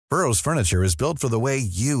Burrow's furniture is built for the way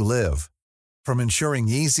you live. From ensuring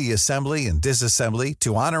easy assembly and disassembly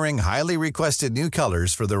to honoring highly requested new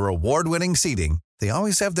colors for their award-winning seating, they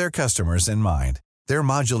always have their customers in mind. Their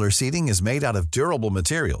modular seating is made out of durable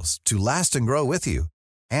materials to last and grow with you.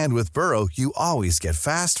 And with Burrow, you always get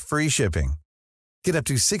fast, free shipping. Get up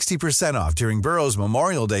to 60% off during Burrow's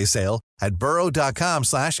Memorial Day sale at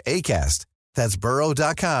burrow.com/ACAST. That's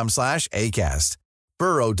burrow.com/ACAST.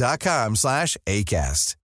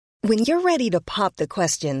 burrow.com/ACAST. When you're ready to pop the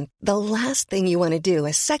question, the last thing you want to do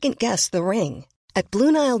is second-guess the ring. At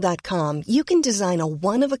BlueNile.com, you can design a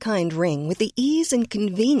one-of-a-kind ring with the ease and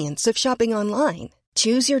convenience of shopping online.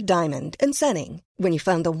 Choose your diamond and setting. When you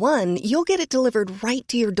find the one, you'll get it delivered right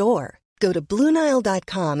to your door. Go to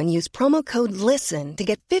BlueNile.com and use promo code LISTEN to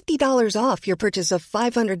get $50 off your purchase of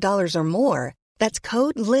 $500 or more. That's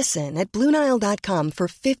code LISTEN at BlueNile.com for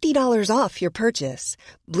 $50 off your purchase.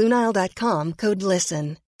 BlueNile.com, code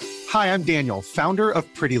LISTEN. Hi, I'm Daniel, founder of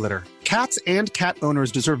Pretty Litter. Cats and cat owners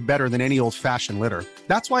deserve better than any old-fashioned litter.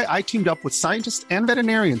 That's why I teamed up with scientists and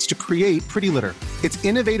veterinarians to create Pretty Litter. Its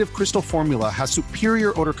innovative crystal formula has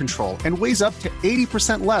superior odor control and weighs up to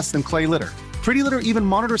 80% less than clay litter. Pretty Litter even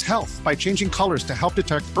monitors health by changing colors to help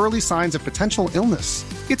detect early signs of potential illness.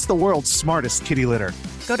 It's the world's smartest kitty litter.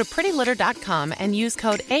 Go to prettylitter.com and use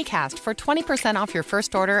code ACAST for 20% off your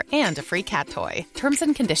first order and a free cat toy. Terms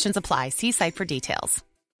and conditions apply. See site for details.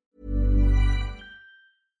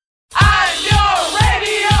 I'm your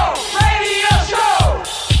radio show.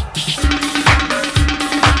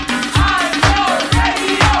 I'm your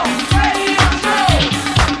radio show.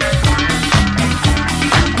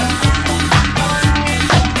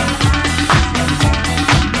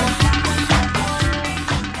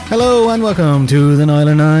 Hello and welcome to the Niall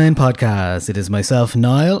and Nine podcast. It is myself,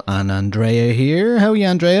 Niall, and Andrea here. How are you,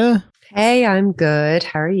 Andrea? Hey, I'm good.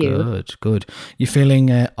 How are you? Good. You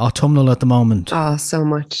feeling autumnal at the moment? Oh, so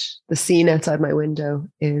much. The scene outside my window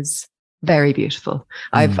is very beautiful.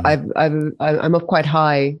 I'm up quite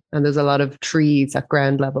high, and there's a lot of trees at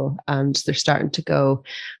ground level, and they're starting to go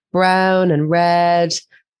brown and red.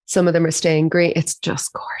 Some of them are staying green. It's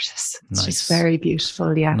just gorgeous. It's just very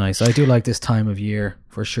beautiful. Yeah. Nice. I do like this time of year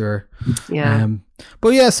for sure. Yeah.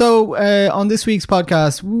 So on this week's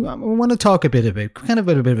podcast, we want to talk a bit about a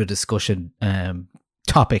bit of a discussion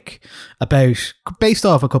topic about, based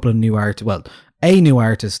off a couple of new art. Well, a new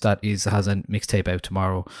artist that has a mixtape out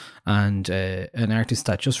tomorrow, and an artist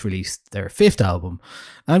that just released their 5th album.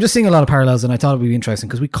 And I'm just seeing a lot of parallels, and I thought it would be interesting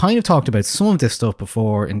because we kind of talked about some of this stuff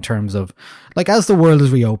before, in terms of, like, as the world is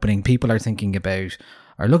reopening, people are thinking about,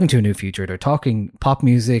 are looking to a new future. They're talking pop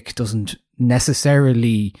music doesn't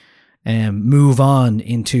necessarily move on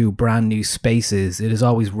into brand new spaces. It is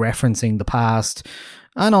always referencing the past,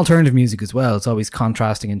 and alternative music as well. It's always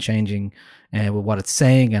contrasting and changing with what it's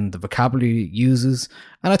saying and the vocabulary it uses.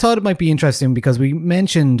 And I thought it might be interesting because we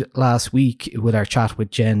mentioned last week with our chat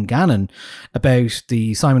with Jen Gannon about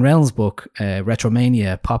the Simon Reynolds book,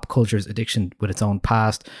 Retromania, Pop Culture's Addiction with Its Own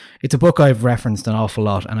Past. It's a book I've referenced an awful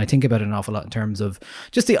lot, and I think about it an awful lot in terms of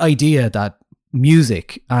just the idea that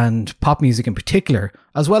music, and pop music in particular,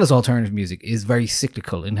 as well as alternative music, is very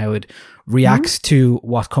cyclical in how it reacts to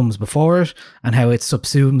what comes before it, and how it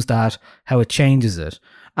subsumes that, how it changes it.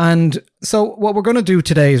 And so what we're going to do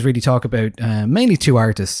today is really talk about mainly 2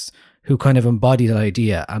 artists who kind of embody that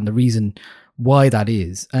idea and the reason why that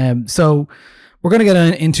is. So we're going to get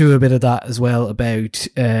into a bit of that as well, about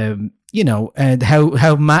and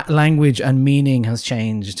how language and meaning has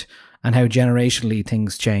changed, and how generationally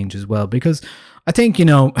things change as well. Because I think,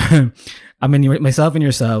 I mean, myself and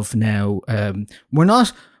yourself now, we're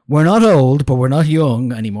not old, but we're not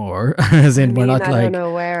young anymore. As in, we're not I don't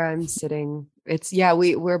know where I'm sitting. It's,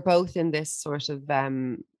 we're both in this sort of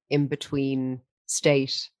in between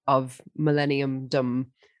state of millennium-dom,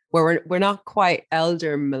 where we're not quite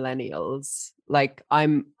elder millennials. Like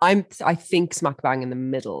I think smack bang in the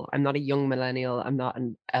middle. I'm not a young millennial. I'm not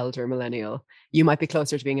an elder millennial. You might be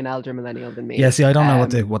closer to being an elder millennial than me. Yeah, see, I don't know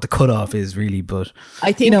what the cutoff is really, but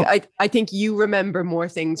I think I think you remember more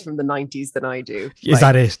things from the 90s than I do. Is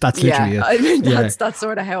that it? That's literally it. I mean, that's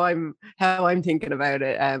sort of how I'm thinking about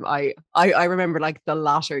it. I remember like the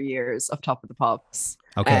latter years of Top of the Pops.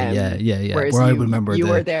 Okay, yeah. Whereas I remember you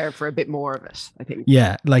were there for a bit more of it, I think.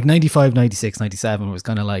 Yeah, like 95, 96, 97 was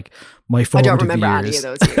kind of like my formative years. I don't remember any of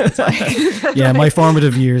those years. Yeah, my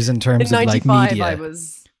formative years in terms of like media.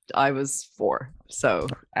 I was 4, so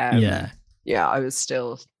I was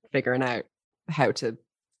still figuring out how to,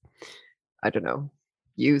 I don't know,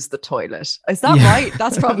 use the toilet. Is that right?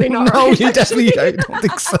 That's probably not No, right. you actually. definitely, I don't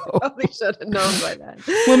think so. Probably should have known by then.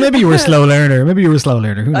 Well, maybe you were a slow learner.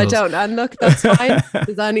 Who knows? I don't. And look, that's fine.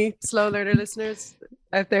 There's any slow learner listeners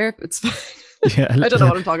out there? It's fine. Yeah, I don't know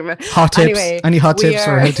what I'm talking about. Hot tips. Anyway, Any hot we tips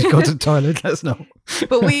for are- how to go to the toilet? Let us know.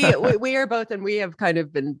 But we are both, and we have kind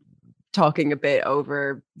of been talking a bit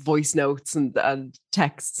over voice notes and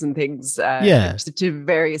texts and things to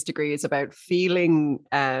various degrees about feeling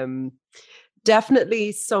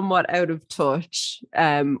definitely somewhat out of touch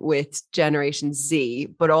with Generation Z,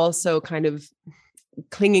 but also kind of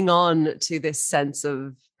clinging on to this sense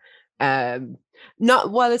of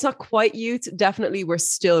it's not quite youth. Definitely, we're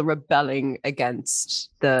still rebelling against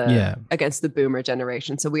the boomer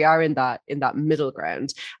generation. So we are in that middle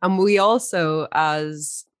ground, and we also,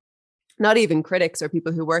 as not even critics or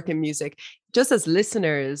people who work in music, just as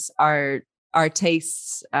listeners, our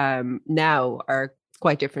tastes now are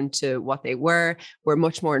quite different to what they were. We're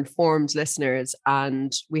much more informed listeners,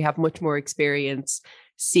 and we have much more experience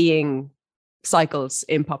seeing cycles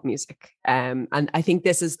in pop music. And I think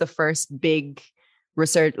this is the first big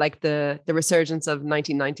the resurgence of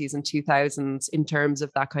 1990s and 2000s in terms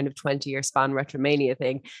of that kind of 20-year span retromania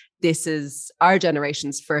thing. This is our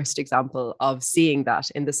generation's first example of seeing that,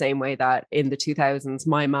 in the same way that in the 2000s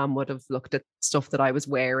my mom would have looked at stuff that I was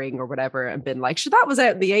wearing or whatever and been like, sure, that was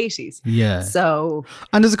out in the 80s. Yeah. So,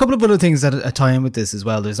 and there's a couple of other things that tie in with this as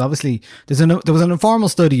well. There's obviously there was an informal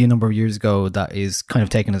study a number of years ago that is kind of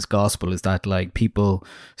taken as gospel, is that like people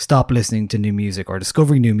stop listening to new music or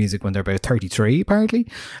discovering new music when they're about 33 apparently.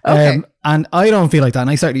 Okay. And I don't feel like that,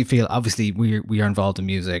 and I certainly feel, obviously we are involved in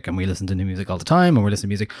music and we listen to new music all the time, and we're listening to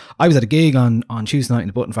music. I was at a gig on Tuesday night in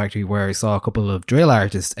the Button Factory where I saw a couple of drill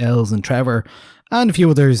artists, Els and Trevor, and a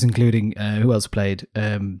few others, including who else played,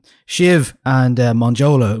 Shiv and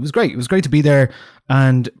Monjola. It was great. It was great to be there.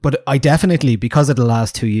 But I definitely, because of the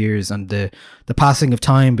last 2 years and the passing of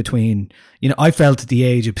time between, I felt at the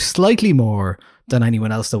age of slightly more than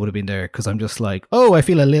anyone else that would have been there, because I'm just like, oh, I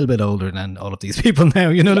feel a little bit older than all of these people now.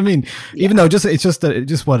 You know what I mean? Yeah. Even though it's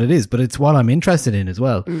just what it is, but it's what I'm interested in as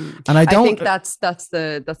well. And I think that's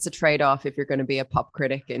the trade off if you're going to be a pop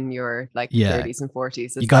critic in your 30s and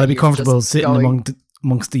 40s. You got to be comfortable sitting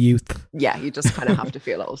amongst the youth. Yeah, you just kind of have to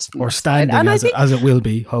feel old. Or standing, as it will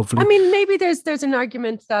be, hopefully. I mean, maybe there's an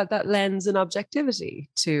argument that lends an objectivity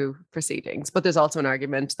to proceedings, but there's also an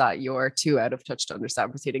argument that you're too out of touch to understand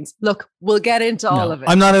proceedings. Look, we'll get into all of it.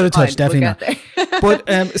 I'm not out of touch, definitely not.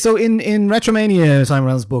 But so in Retromania, Simon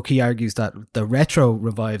Reynolds' book, he argues that the retro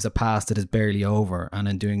revives a past that is barely over, and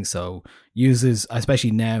in doing so uses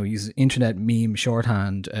internet meme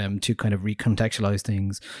shorthand to kind of recontextualize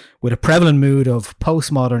things with a prevalent mood of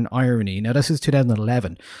postmodern irony. Now, this is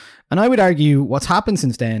 2011, and I would argue what's happened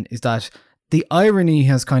since then is that the irony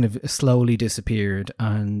has kind of slowly disappeared,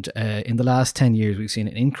 and in the last 10 years we've seen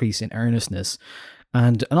an increase in earnestness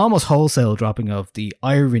and an almost wholesale dropping of the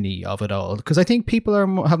irony of it all, because I think people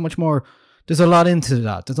have much more. There's a lot into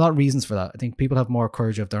that. There's a lot of reasons for that. I think people have more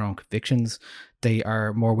courage of their own convictions. They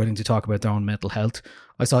are more willing to talk about their own mental health.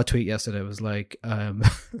 I saw a tweet yesterday. It was like,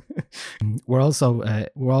 we're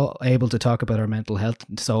all able to talk about our mental health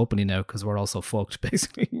so openly now because we're all so fucked,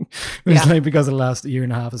 basically. It's like because of the last year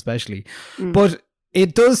and a half, especially. But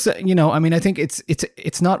it does, I mean, I think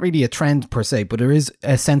it's not really a trend per se, but there is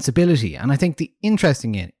a sensibility. And I think the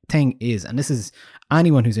interesting thing is, and this is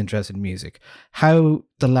anyone who's interested in music, how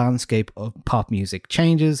the landscape of pop music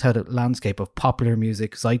changes, how the landscape of popular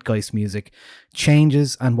music, zeitgeist music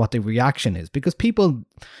changes, and what the reaction is. Because people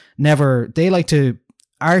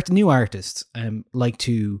new artists like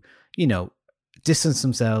to, distance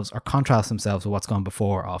themselves or contrast themselves with what's gone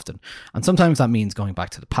before often. And sometimes that means going back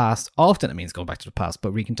to the past. Often it means going back to the past,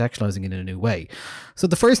 but recontextualizing it in a new way. So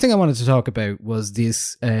the first thing I wanted to talk about was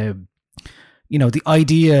this, the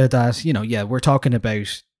idea that, we're talking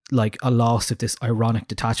about like a loss of this ironic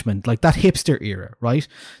detachment, like that hipster era, right?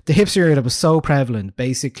 The hipster era that was so prevalent,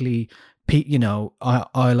 basically,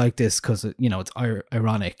 I like this because it's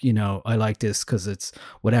ironic. I like this because it's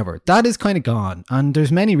whatever. That is kind of gone, and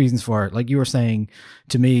there's many reasons for it. Like you were saying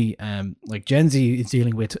to me, like Gen Z is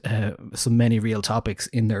dealing with so many real topics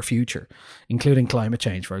in their future, including climate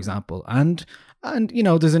change, for example, and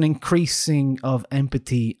there's an increasing of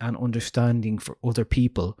empathy and understanding for other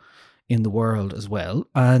people in the world as well.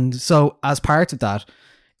 And so as part of that,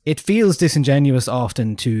 it feels disingenuous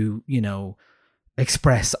often to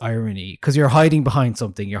express irony, because you're hiding behind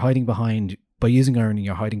something. By using irony,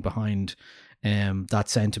 you're hiding behind that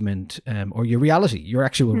sentiment, or your reality, your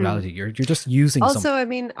actual reality. You're just using Also, I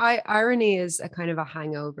mean, irony is a kind of a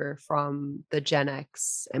hangover from the Gen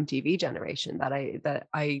X MTV generation that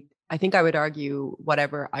I think I would argue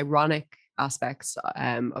whatever ironic aspects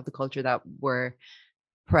of the culture that were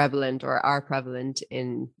prevalent or are prevalent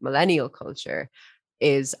in millennial culture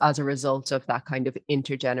is as a result of that kind of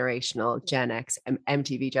intergenerational Gen X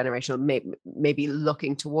MTV generational, maybe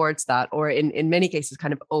looking towards that, or in many cases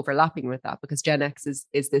kind of overlapping with that, because Gen X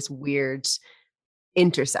is this weird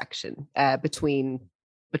intersection between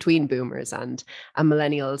boomers and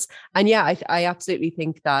millennials. And yeah, I absolutely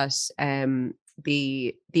think that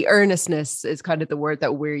the earnestness is kind of the word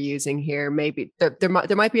that we're using here. Maybe there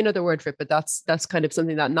might be another word for it, but that's kind of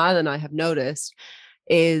something that Niall and I have noticed,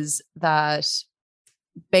 is that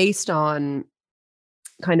based on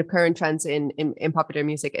kind of current trends in popular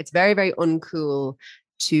music, it's very, very uncool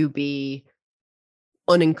to be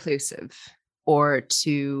uninclusive or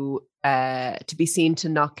to be seen to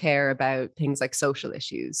not care about things like social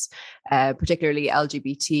issues, particularly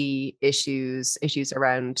LGBT issues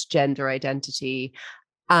around gender identity.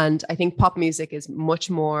 And I think pop music is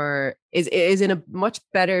is in a much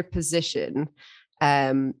better position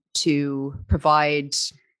to provide,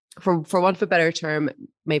 for want of a better term,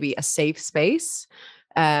 maybe a safe space,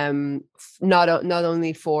 not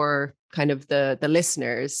only for kind of the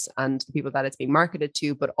listeners and the people that it's being marketed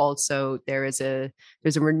to, but also there's a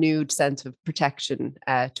renewed sense of protection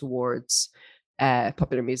towards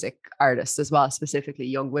popular music artists as well, specifically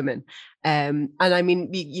young women. And I mean,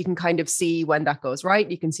 you can kind of see when that goes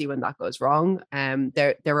right, you can see when that goes wrong.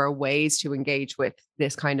 There are ways to engage with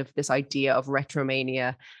this idea of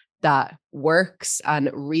retromania that works and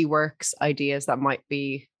reworks ideas that might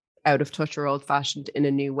be out of touch or old-fashioned in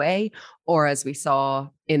a new way. Or as we saw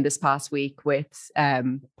in this past week with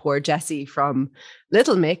poor Jessie from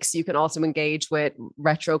Little Mix, you can also engage with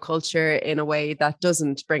retro culture in a way that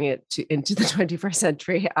doesn't bring it into the 21st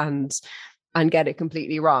century and get it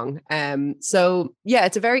completely wrong. So yeah,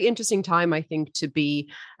 it's a very interesting time, I think, to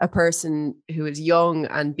be a person who is young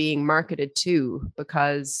and being marketed to,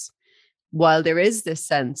 because while there is this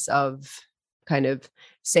sense of kind of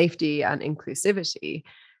safety and inclusivity,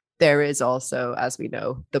 there is also, as we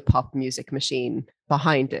know, the pop music machine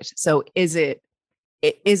behind it. So is it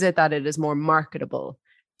that it is more marketable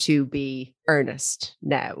to be earnest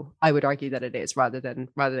now? I would argue that it is, rather than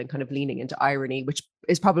kind of leaning into irony, which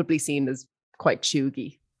is probably seen as quite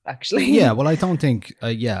chuggy, actually. Yeah, well, I don't think,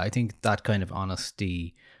 I think that kind of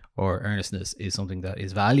honesty or earnestness is something that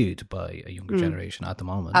is valued by a younger generation at the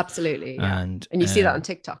moment. Absolutely. Yeah. And you see that on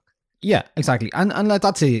TikTok. Yeah, exactly. And like,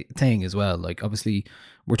 that's a thing as well. Like, obviously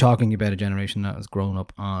we're talking about a generation that has grown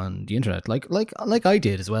up on the internet, like I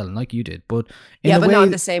did as well, and like you did, but but not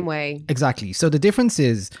in the same way. Exactly. So the difference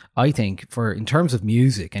is, I think, in terms of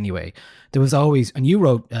music anyway, there was always, and you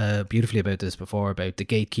wrote beautifully about this before, about the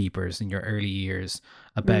gatekeepers in your early years,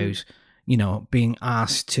 about you know, being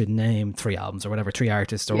asked to name 3 albums or whatever, 3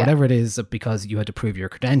 artists or whatever it is, because you had to prove your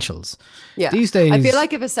credentials. Yeah. These days, I feel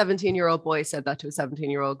like if a 17-year-old boy said that to a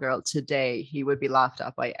 17-year-old girl today, he would be laughed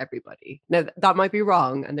at by everybody. Now, that might be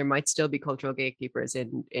wrong, and there might still be cultural gatekeepers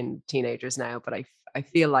in teenagers now, but I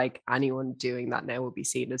feel like anyone doing that now would be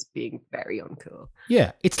seen as being very uncool.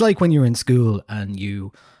 Yeah. It's like when you're in school and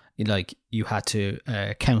you had to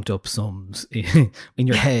count up sums in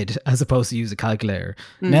your head as opposed to use a calculator.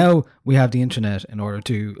 Now we have the internet in order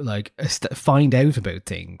to find out about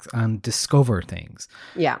things and discover things.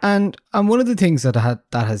 Yeah. And one of the things that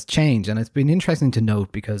has changed, and it's been interesting to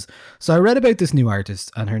note, because I read about this new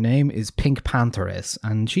artist, and her name is Pink Pantheress,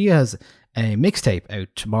 and she has a mixtape out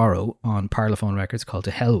tomorrow on Parlophone Records called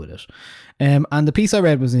To Hell With It. And the piece I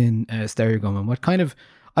read was in Stereogum, and what kind of,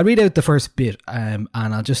 I'll read out the first bit, and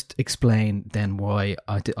I'll just explain then why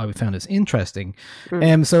I found this interesting.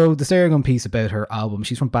 So the Stereogum piece about her album,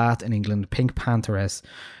 she's from Bath in England, Pink Pantheress.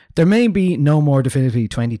 There may be no more definitively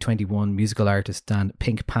 2021 musical artist than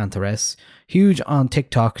Pink Pantheress. Huge on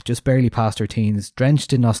TikTok, just barely past her teens,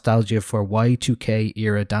 drenched in nostalgia for Y2K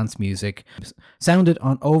era dance music, sounded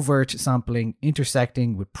on overt sampling,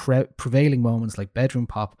 intersecting with prevailing moments like bedroom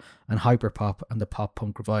pop and hyperpop and the pop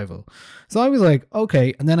punk revival. So I was like,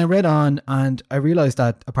 okay, and then I read on and I realized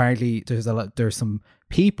that apparently there's some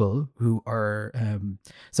people who are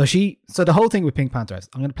so the whole thing with Pink Pantheress,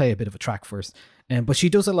 I'm going to play a bit of a track first, but she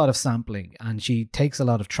does a lot of sampling, and she takes a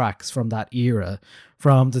lot of tracks from that era,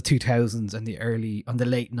 from the 2000s and the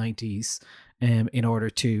late 90s, in order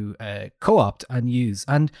to co-opt and use.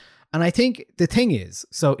 And I think the thing is,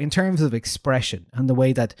 so in terms of expression and the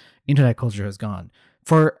way that internet culture has gone,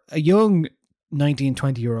 for a young 19,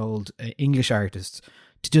 20-year-old English artist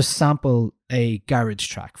to just sample a garage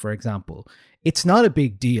track, for example, it's not a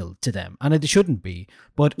big deal to them, and it shouldn't be.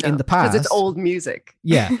 But in the past, because it's old music.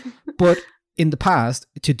 Yeah, but in the past,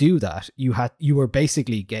 to do that, you were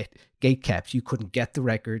basically gate kept. You couldn't get the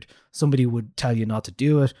record. Somebody would tell you not to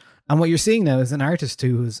do it. And what you're seeing now is an artist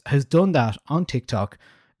who has done that on TikTok,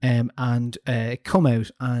 and come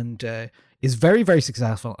out and is very, very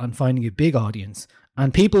successful and finding a big audience.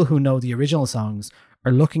 And people who know the original songs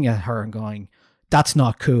are looking at her and going, "That's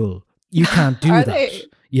not cool. You can't do that." They?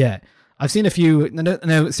 Yeah. I've seen a few.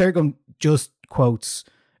 Now Sarah Gum just quotes,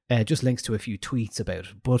 just links to a few tweets about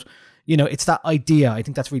it. But, you know, it's that idea. I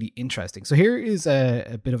think that's really interesting. So here is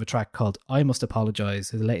a bit of a track called I Must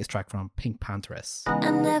Apologize, the latest track from Pink Pantheress.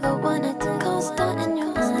 I never wanted to co-star in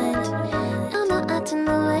your mind. I'm not acting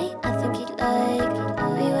the way I think you'd like.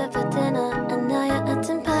 We went for dinner and now you're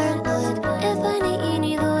acting paranoid. If only you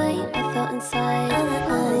knew the way I felt inside.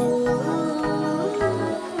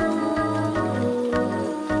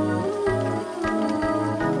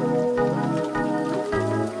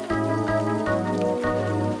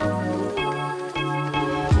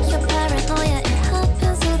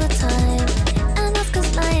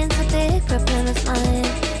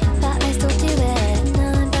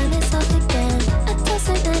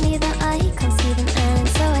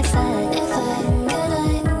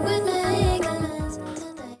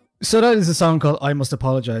 So that is a song called I Must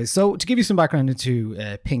Apologize. So to give you some background into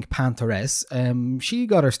Pink Pantheress, she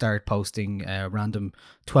got her start posting random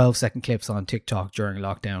 12-second clips on TikTok during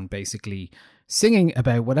lockdown, basically singing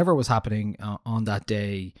about whatever was happening on that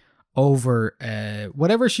day over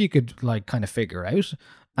whatever she could like kind of figure out.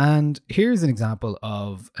 And here's an example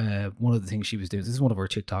of one of the things she was doing. This is one of her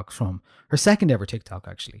TikToks from her second ever TikTok,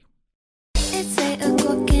 actually. It's 8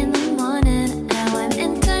 o'clock in the morning, now I'm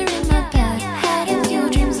entering my bed. Had a few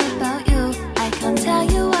dreams about you, I can't tell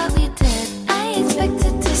you what we did. I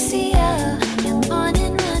expected to see you, and you're on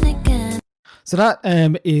and run again. So that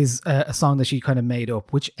is a song that she kind of made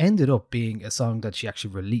up, which ended up being a song that she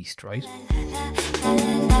actually released, right?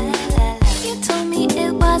 You told me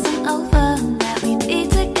it wasn't over, that we'd be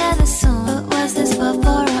together soon. But was this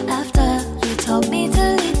before or after? You told me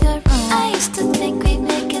to leave your room. I used to think we'd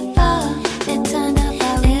make it far. It turned out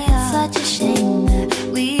that we are. Such a shame that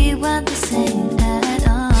we weren't the same at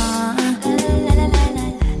all.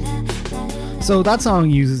 So that song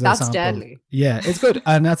uses a That's sample. deadly. Yeah, it's good.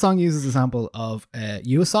 And that song uses a sample of a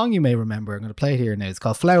song you may remember. I'm going to play it here now. It's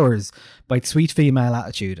called Flowers by Sweet Female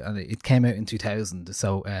Attitude, and it came out in 2000.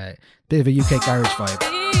 So bit of a UK garage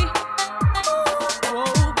vibe.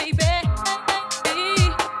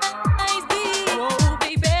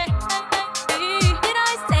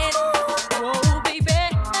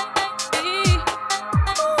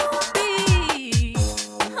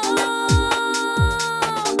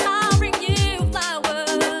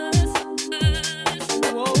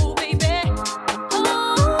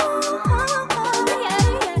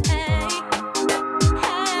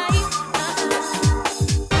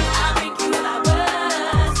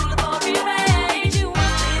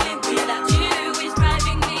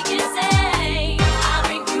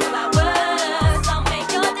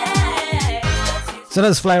 So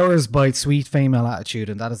that's Flowers by Sweet Female Attitude,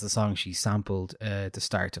 and that is the song she sampled to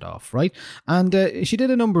start it off, right? And she did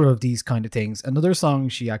a number of these kind of things. Another song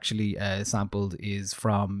she actually sampled is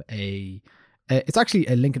from it's actually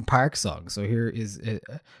a Linkin Park song. So here is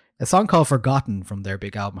a song called Forgotten from their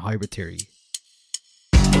big album Hybrid Theory.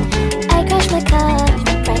 I crashed my car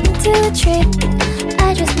right into a tree.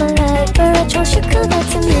 I just my life for a chance you come back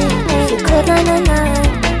to me. You called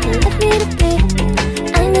 999 and left me to be.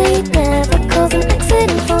 I know you'd never cause an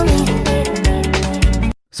accident for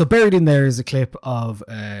me. So buried in there is a clip of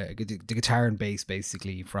the guitar and bass,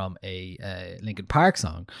 basically from a Linkin Park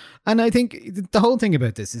song. And I think the whole thing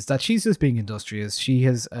about this is that she's just being industrious.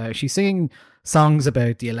 She's singing songs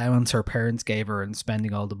about the allowance her parents gave her and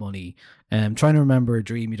spending all the money, trying to remember a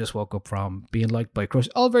dream you just woke up from, being liked by a crush,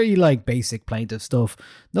 all very like basic plaintive stuff,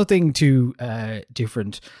 nothing too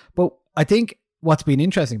different. But I think what's been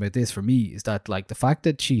interesting about this for me is that like the fact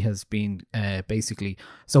that she has been basically,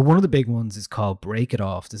 so one of the big ones is called Break It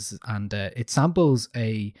Off. It samples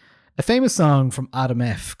a famous song from Adam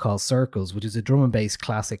F called Circles, which is a drum and bass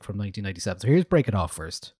classic from 1997. So here's Break It Off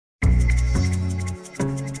first.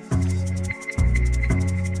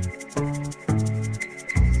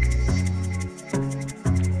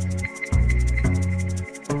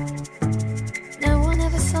 No one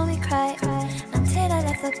ever saw me cry until I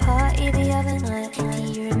left the party the other night. Do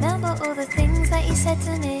you remember all the things that you said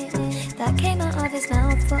to me that came out of his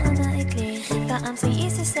mouth automatically? That I'm so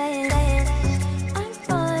used to saying I'm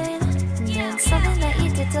fine. And then something that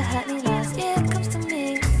you did to hurt me last year comes to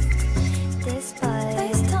me.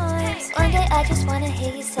 I just wanna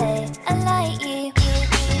hear you say I like you.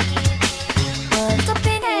 What's up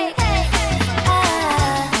in you?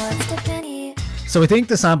 What's up in you? So I think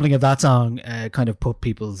the sampling of that song kind of put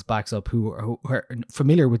people's backs up who are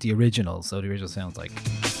familiar with the original. So the original sounds like.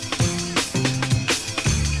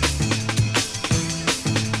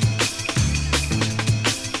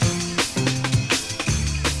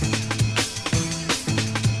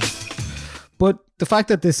 But the fact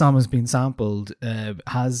that this song has been sampled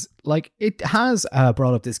has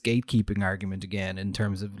brought up this gatekeeping argument again in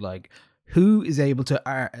terms of like who is able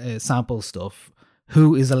to sample stuff,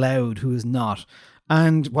 who is allowed, who is not.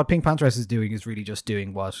 And what Pink Pantheress is doing is really just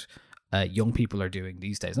doing what young people are doing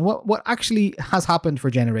these days, and what actually has happened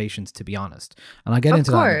for generations, to be honest. And I'll get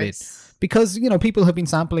into that in a bit. Because, you know, people have been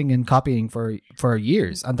sampling and copying for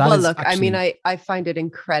years. And that well, is look, actually... I mean, I find it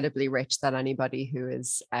incredibly rich that anybody who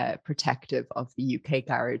is protective of the UK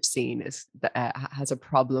garage scene has a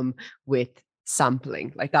problem with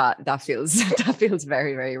sampling like that. That feels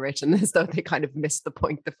very, very rich, and as though they kind of missed the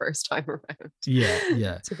point the first time around.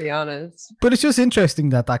 Yeah. To be honest. But it's just interesting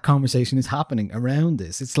that conversation is happening around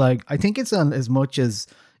this. It's like, I think it's on as much as,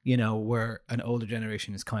 you know, where an older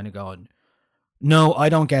generation is kind of going, no, I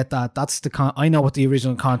don't get that. That's I know what the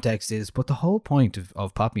original context is, but the whole point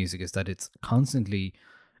of pop music is that it's constantly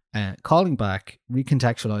calling back,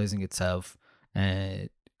 recontextualizing itself,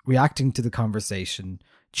 reacting to the conversation,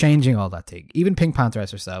 changing all that thing. Even Pink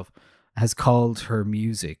Pantheress herself has called her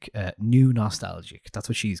music new nostalgic. That's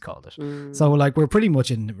what she's called it. So like we're pretty much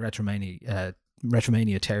in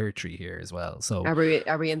Retromania territory here as well. So are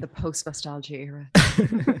we in the post nostalgia era?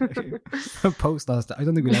 Post nostalgia. I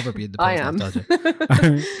don't think we'll ever be in the I post am.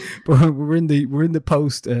 nostalgia. But we're in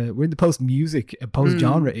the post music post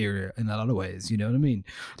genre era in a lot of ways. You know what I mean?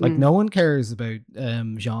 Like no one cares about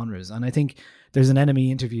genres, and I think there's an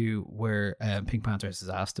Enemy interview where Pink Pantheress is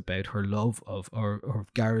asked about her love of or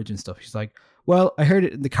garage and stuff. She's like, "Well, I heard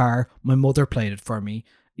it in the car. My mother played it for me,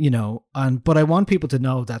 you know, but I want people to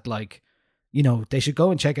know that like." You know, they should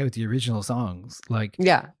go and check out the original songs. Like,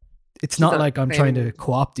 yeah, it's not like I'm trying to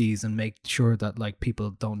co-opt these and make sure that like people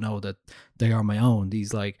don't know that they are my own.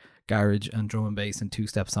 These like garage and drum and bass and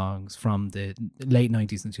two-step songs from the late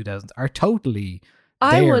 90s and 2000s are totally.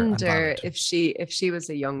 I there wonder and valid. if she was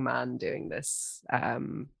a young man doing this, how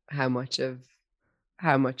much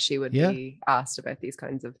she would be asked about these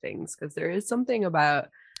kinds of things, because there is something about.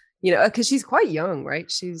 You know, because she's quite young,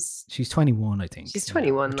 right? She's 21, I think. She's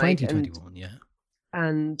 21, like 21, yeah.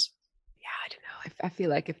 And yeah, I don't know. I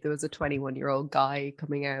feel like if there was a 21-year-old guy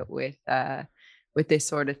coming out with this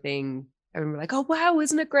sort of thing, everyone would be like, "Oh wow,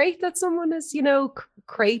 isn't it great that someone is, you know,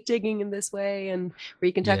 crate digging in this way and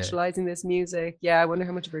recontextualizing this music?" Yeah, I wonder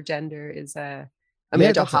how much of her gender is. I mean,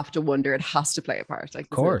 I don't have to wonder; it has to play a part. Like,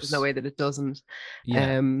 of course, there's no way that it doesn't.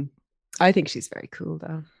 Yeah. I think she's very cool,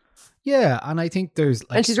 though. Yeah, and I think there's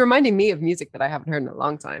like, and she's reminding me of music that I haven't heard in a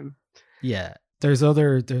long time. Yeah, but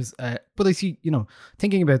I see, you know,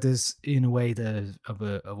 thinking about this in a way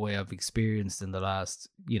a way I've experienced in the last,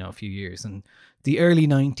 you know, few years, and the early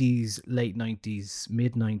 90s, late 90s,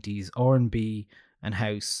 mid 90s R&B and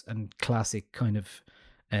house and classic kind of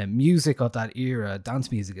music of that era,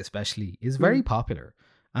 dance music especially, is very popular,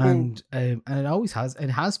 and it always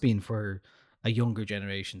has been for a younger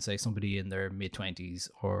generation, say somebody in their mid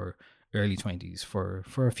 20s or early 20s for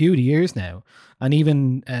a few years now. And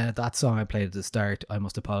even that song I played at the start, I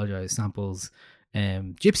Must Apologize, samples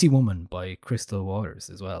Gypsy Woman by Crystal Waters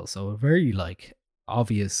as well. So a very like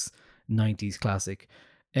obvious 90s classic.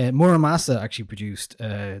 Muramasa actually produced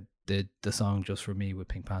the song Just For Me with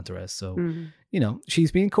Pink Pantheress. So, you know,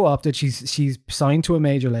 she's being co-opted. She's signed to a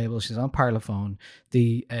major label. She's on Parlophone.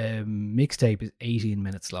 The mixtape is 18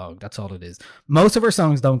 minutes long. That's all it is. Most of her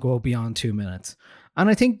songs don't go beyond 2 minutes. And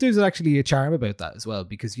I think there's actually a charm about that as well,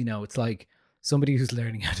 because, you know, it's like somebody who's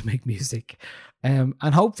learning how to make music and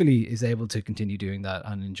hopefully is able to continue doing that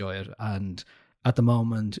and enjoy it. And at the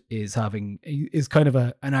moment is kind of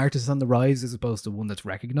an artist on the rise as opposed to one that's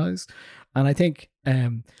recognized. And I think,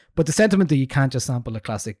 but the sentiment that you can't just sample a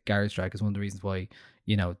classic garage track is one of the reasons why,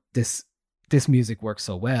 you know, this music works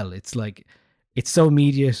so well. It's like, it's so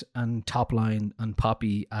immediate and top line and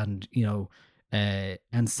poppy and, you know,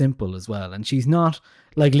 and simple as well. And she's not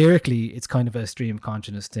like lyrically, it's kind of a stream of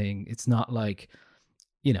consciousness thing. It's not like,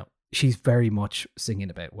 you know, she's very much singing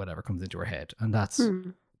about whatever comes into her head, and that's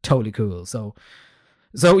totally cool. So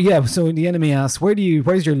So yeah, so the enemy asks,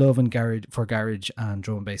 where's your love and garage and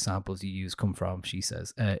drum and bass samples you use come from? She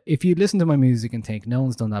says, if you listen to my music and think no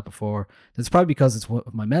one's done that before, that's probably because it's one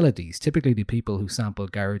of my melodies. Typically the people who sample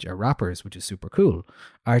garage are rappers, which is super cool.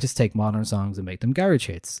 Artists take modern songs and make them garage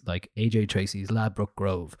hits, like AJ Tracy's Ladbroke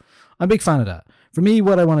Grove. I'm a big fan of that. For me,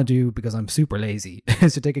 what I want to do, because I'm super lazy,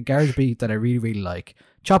 is to take a garage beat that I really, really like,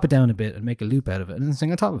 chop it down a bit and make a loop out of it and then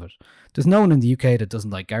sing on top of it. There's no one in the UK that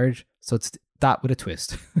doesn't like garage, so it's that with a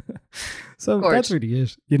twist. So that's really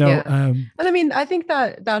it, you know. Yeah. And I mean, I think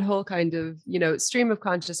that whole kind of, you know, stream of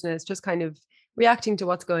consciousness, just kind of reacting to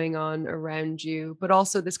what's going on around you, but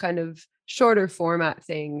also this kind of shorter format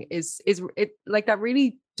thing is it, like, that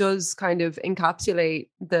really does kind of encapsulate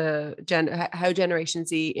how Generation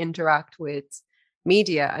Z interact with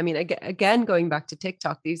media. I mean, again, going back to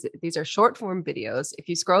TikTok, these are short form videos. If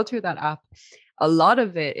you scroll through that app, a lot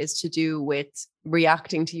of it is to do with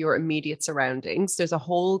reacting to your immediate surroundings. There's a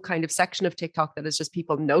whole kind of section of TikTok that is just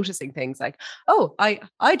people noticing things like, oh, I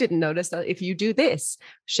didn't notice that if you do this,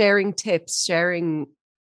 sharing tips, sharing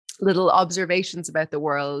little observations about the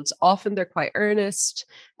world. Often they're quite earnest.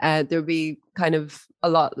 There'll be kind of a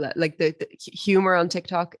lot, like the humor on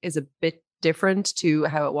TikTok is a bit different to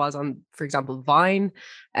how it was on, for example, Vine,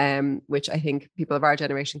 which I think people of our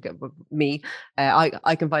generation, me,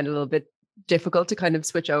 I can find a little bit difficult to kind of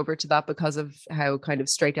switch over to that because of how kind of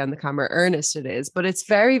straight down the camera earnest it is. But it's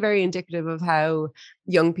very, very indicative of how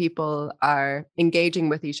young people are engaging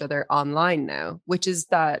with each other online now, which is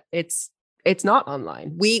that it's not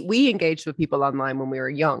online. We engaged with people online when we were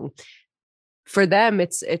young. For them,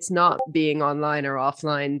 it's not being online or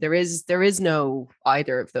offline. There is no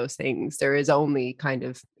either of those things. There is only kind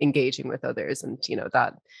of engaging with others, and you know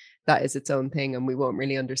that is its own thing, and we won't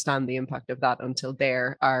really understand the impact of that until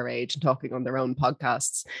they're our age and talking on their own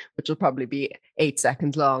podcasts, which will probably be 8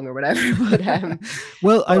 seconds long or whatever. But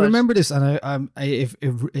well, I remember this, and if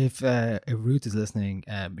Ruth is listening,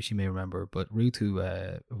 she may remember. But Ruth, who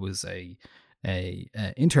was a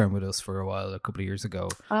intern with us for a while a couple of years ago,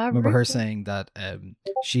 I remember her saying that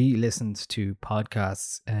she listens to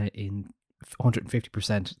podcasts in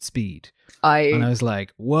 150% speed. And I was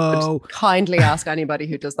like, whoa. Kindly ask anybody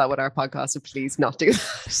who does that with our podcast to please not do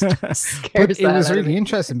that. But it was really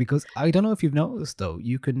interesting because I don't know if you've noticed though,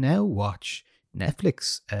 you can now watch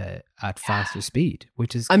Netflix at faster speed,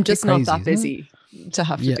 which is I'm just crazy, not that busy to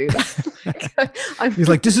have to do that. He's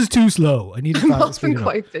like, this is too slow. I need to faster speed. I'm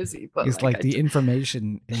quite busy, but it's like the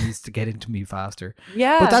information needs to get into me faster.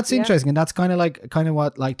 Yeah, but that's interesting, and that's kind of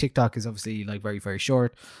what like TikTok is obviously like very, very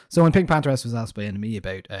short. So when Pink Pantheress was asked by NME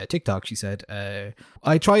about TikTok, she said,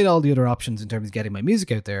 I tried all the other options in terms of getting my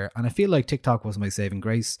music out there, and I feel like TikTok was my saving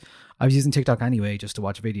grace. I was using TikTok anyway just to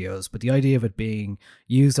watch videos, but the idea of it being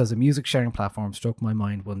used as a music sharing platform struck my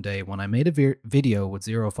mind one day when I made a video with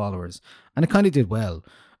 0 followers, and it kind of did well.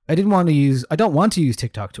 I don't want to use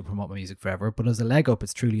TikTok to promote my music forever, but as a leg up,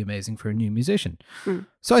 it's truly amazing for a new musician.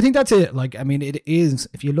 So I think that's it. Like, I mean, it is,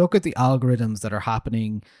 if you look at the algorithms that are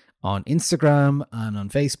happening on Instagram and on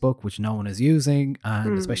Facebook, which no one is using,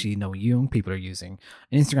 and especially no young people are using,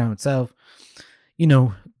 and Instagram itself, you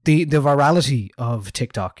know, the virality of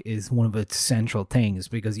TikTok is one of its central things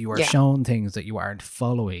because you are shown things that you aren't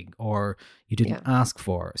following or you didn't ask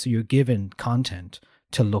for. So you're given content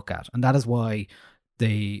to look at. And that is why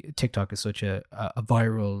the TikTok is such a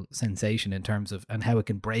viral sensation in terms of, and how it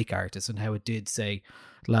can break artists, and how it did, say,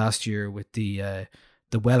 last year with the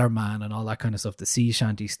Weller Man and all that kind of stuff, the sea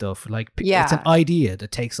shanty stuff. Like, it's an idea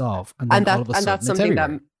that takes off, and then all of a sudden that's it's something everywhere.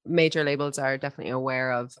 that major labels are definitely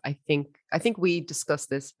aware of. I think we discussed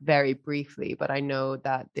this very briefly, but I know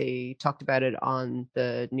that they talked about it on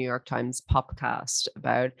the New York Times Popcast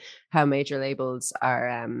about how major labels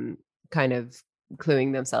are kind of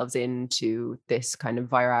cluing themselves into this kind of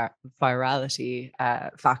virality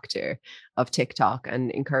factor of TikTok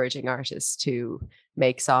and encouraging artists to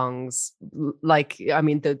make songs. Like, I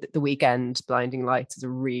mean, the Weeknd Blinding Lights is a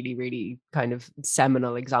really, really kind of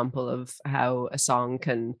seminal example of how a song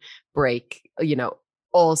can break, you know,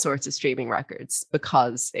 all sorts of streaming records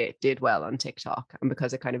because it did well on TikTok and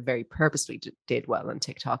because it kind of very purposely did well on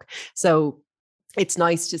TikTok. So it's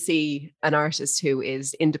nice to see an artist who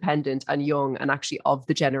is independent and young and actually of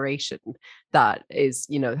the generation that is,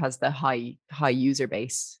 you know, has the high user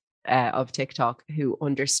base of TikTok, who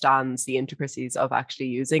understands the intricacies of actually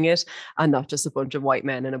using it, and not just a bunch of white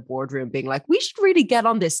men in a boardroom being like, we should really get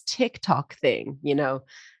on this TikTok thing, you know.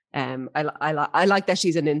 I like that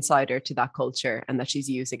she's an insider to that culture and that she's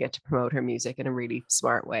using it to promote her music in a really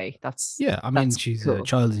smart way. I mean, she's cool. a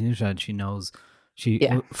child of the internet. She knows She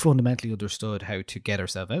Yeah. fundamentally understood how to get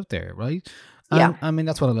herself out there, right? Yeah. And, I mean,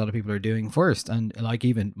 that's what a lot of people are doing first. And like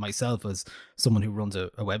even myself as someone who runs a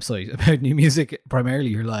website about new music, primarily,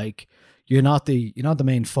 you're like, you're not the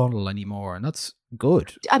main funnel anymore. And that's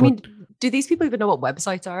good. I But- mean, do these people even know what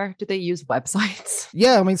websites are? Do they use websites?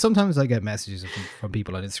 yeah, I mean, sometimes I get messages from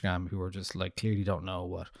people on Instagram who are just like clearly don't know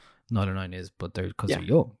what 909 is, but because they're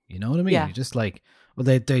young, you know what I mean? Yeah. You're just like, well,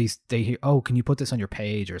 they hear, oh, can you put this on your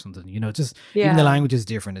page or something? You know, just even the Yeah. language is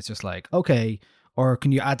different. It's just like, okay, or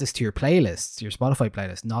can you add this to your playlists, your Spotify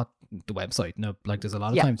playlist, not the website? No, like there's a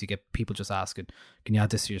lot of Yeah. times you get people just asking, can you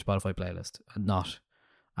add this to your Spotify playlist, and not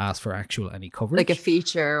ask for actual any coverage, Like a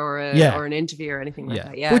feature or Yeah. or an interview or anything like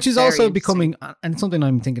that. Yeah. which is very also interesting. becoming, and something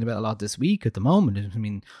I'm thinking about a lot this week at the moment. I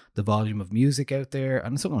mean, the volume of music out there,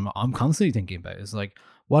 and something I'm constantly thinking about is like,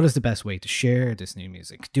 what is the best way to share this new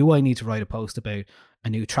music? Do I need to write a post about a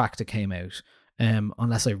new track that came out?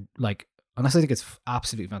 Unless I think it's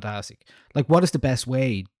absolutely fantastic. Like, what is the best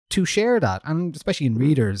way to share that? And especially in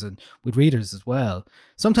readers and with readers as well.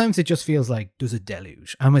 Sometimes it just feels like there's a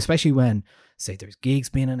deluge. Especially when, say, there's gigs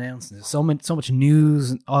being announced and there's so much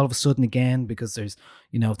news all of a sudden again, because there's,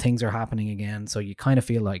 things are happening again. So you kind of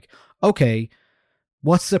feel like, okay,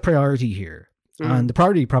 what's the priority here? And the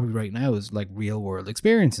priority probably right now is like real world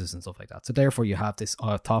experiences and stuff like that. So therefore you have this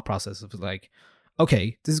thought process of like,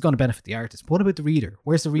 okay, this is going to benefit the artist. What about the reader?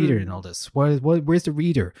 Where's the reader in all this? Where's the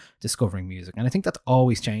reader discovering music? And I think that's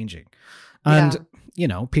always changing. And,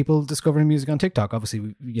 people discovering music on TikTok,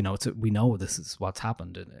 obviously, we know this is what's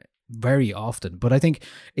happened very often. But I think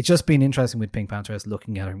it's just been interesting with Pink Pantheress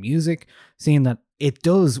looking at her music, seeing that it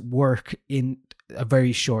does work in a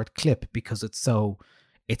very short clip because it's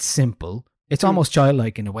simple. It's almost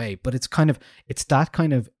childlike in a way, but it's that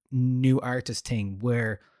kind of new artist thing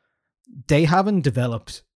where they haven't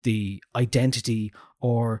developed the identity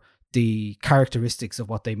or the characteristics of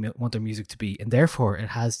what they want their music to be. And therefore it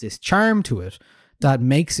has this charm to it that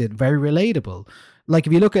makes it very relatable. Like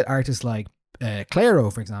if you look at artists like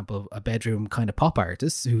Clairo, for example, a bedroom kind of pop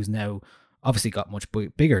artist who's now obviously got much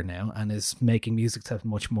bigger now and is making music that's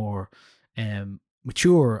much more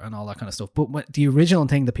mature and all that kind of stuff. But the original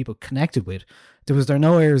thing that people connected with, there are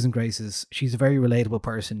no airs and graces. She's a very relatable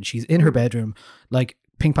person. She's in her bedroom, like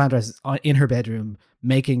Pink Pantheress is in her bedroom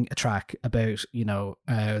making a track about,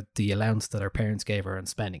 the allowance that her parents gave her and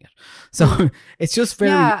spending it. So it's just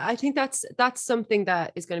very... Yeah, I think that's something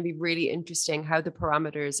that is going to be really interesting, how the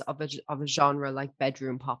parameters of a genre like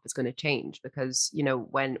bedroom pop is going to change, because,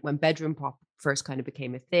 when bedroom pop first kind of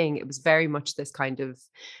became a thing, it was very much this kind of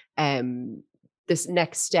this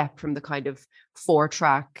next step from the kind of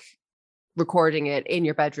 4-track recording it in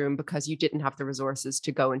your bedroom because you didn't have the resources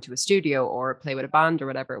to go into a studio or play with a band or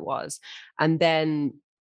whatever it was. And then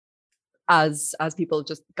as people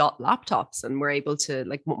just got laptops and were able to,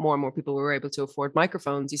 like, more and more people were able to afford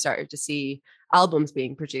microphones, you started to see albums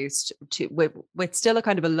being produced with still a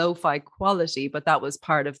kind of a lo-fi quality, but that was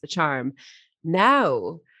part of the charm.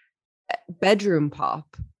 Now bedroom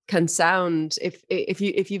pop can sound, if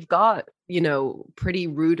you've got, pretty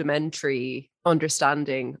rudimentary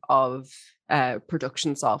understanding of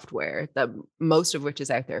production software, that most of which is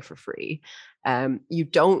out there for free. You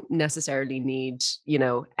don't necessarily need,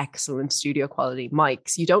 excellent studio quality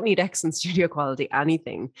mics. You don't need excellent studio quality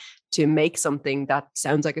anything to make something that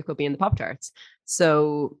sounds like it could be in the pop charts.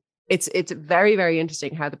 So it's very, very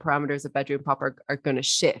interesting how the parameters of bedroom pop are going to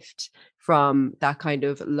shift from that kind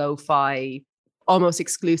of lo-fi, almost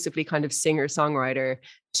exclusively kind of singer-songwriter,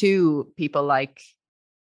 to people like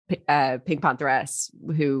Pink Pantheress,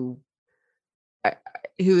 who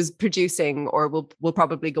is producing, or will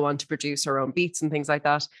probably go on to produce her own beats and things like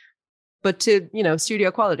that, but to,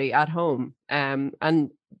 studio quality at home.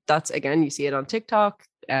 And that's, again, you see it on TikTok,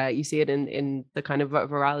 you see it in the kind of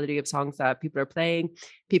virality of songs that people are playing.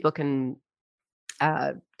 People can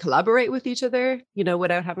collaborate with each other,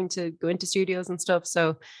 without having to go into studios and stuff.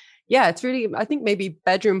 So yeah, it's really, I think maybe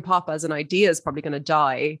bedroom pop as an idea is probably going to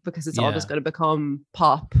die, because it's all just going to become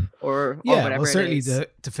pop or whatever. Well, certainly it is.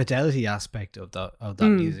 the fidelity aspect of that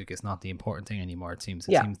music is not the important thing anymore. It seems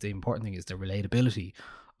the important thing is the relatability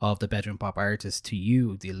of the bedroom pop artist to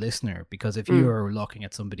you, the listener. Because if you are looking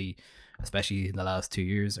at somebody, especially in the last 2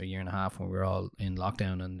 years or year and a half when we're all in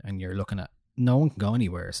lockdown, and you're looking at, no one can go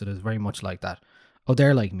anywhere, so there's very much like that. Oh,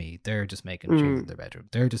 they're like me. They're just making tunes in their bedroom.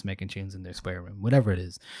 They're just making tunes in their spare room, whatever it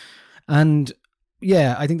is. And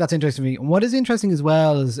yeah, I think that's interesting to me. And what is interesting as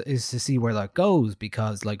well is to see where that goes,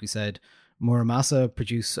 because like we said, Muramasa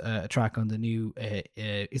produced a track on the new,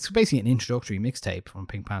 it's basically an introductory mixtape from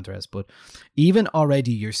Pink Pantheress. But even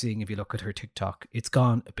already you're seeing, if you look at her TikTok, it's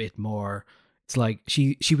gone a bit more It's like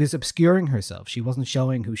she was obscuring herself. She wasn't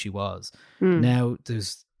showing who she was. Now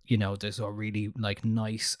there's a really like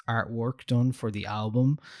nice artwork done for the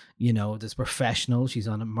album. There's professional. She's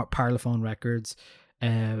on Parlophone Records.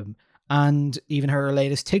 And even her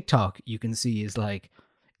latest TikTok, you can see is like,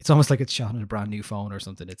 it's almost like it's shot on a brand new phone or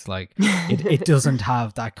something. It's like, it doesn't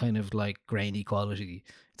have that kind of like grainy quality.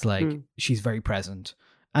 It's like, she's very present.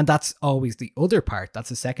 And that's always the other part. That's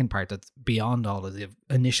the second part that's beyond all of the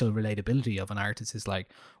initial relatability of an artist, is like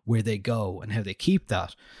where they go and how they keep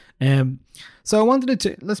that. So I wanted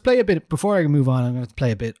to, let's play a bit, before I move on, I'm going to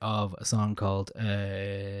play a bit of a song called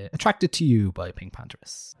Attracted to You by Pink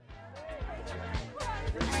Panthers.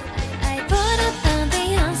 I brought up the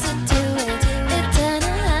answer to it,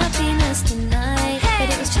 eternal happiness tonight, but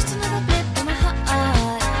it was just another blip in my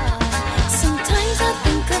heart. Sometimes I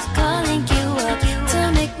think of calling you up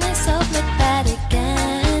to make myself look bad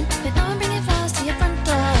again, but now I'm bringing flowers to your front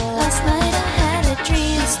door. Last night I had a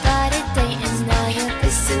dream, started dating, now you're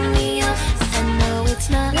pissing me off. I know it's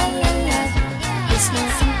not la la la, it's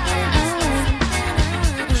not something I want.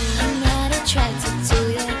 I'm not attracted to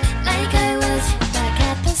you like I was back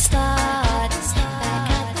at the start, back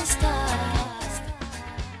at the start.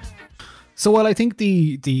 So while I think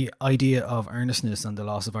the idea of earnestness and the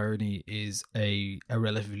loss of irony is a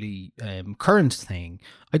relatively current thing,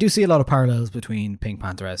 I do see a lot of parallels between Pink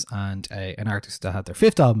Panthers and an artist that had their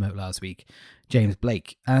 5th album out last week, James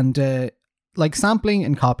Blake. And like sampling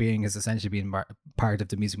and copying has essentially been part of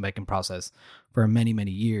the music making process for many,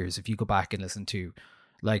 many years. If you go back and listen to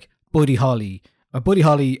like Buddy Holly,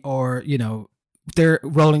 or, they're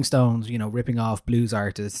Rolling Stones, ripping off blues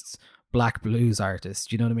artists, black blues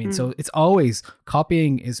artists, you know what I mean? So it's always,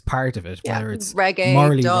 copying is part of it, whether it's reggae,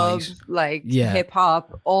 morally dub, right. like hip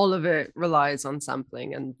hop, all of it relies on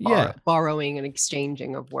sampling and borrowing and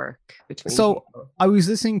exchanging of work between people. I was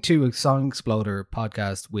listening to a Song Exploder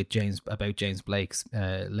podcast with James Blake's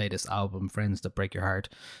latest album, Friends That Break Your Heart,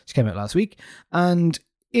 which came out last week. And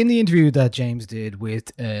in the interview that James did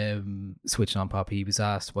with Switching on Pop, he was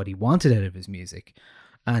asked what he wanted out of his music.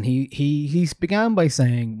 And he began by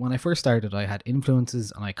saying, when I first started, I had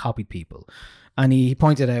influences and I copied people. And he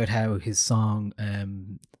pointed out how his song,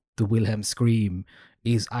 The Wilhelm Scream,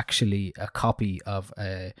 is actually a copy of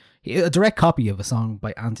a direct copy of a song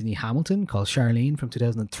by Anthony Hamilton called Charlene from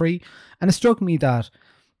 2003. And it struck me that,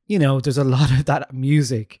 there's a lot of that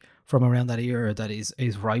music from around that era that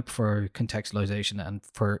is ripe for contextualization and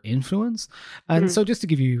for influence. And so just to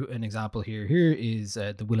give you an example here is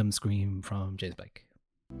The Wilhelm Scream from James Blake.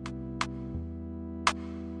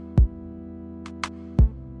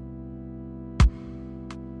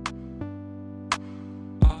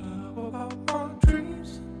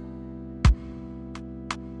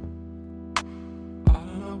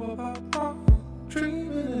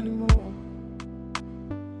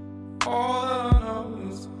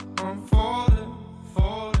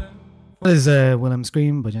 That is Wilhelm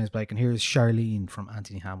Scream by James Blake, and here's Charlene from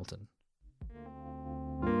Anthony Hamilton.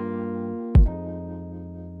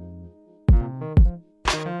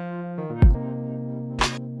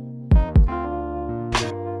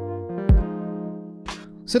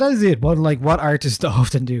 So that is it. What artists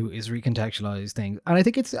often do is recontextualize things, and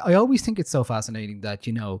I always think it's so fascinating that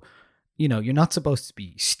you're not supposed to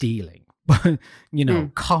be stealing, but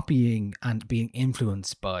copying and being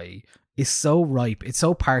influenced by is so ripe. It's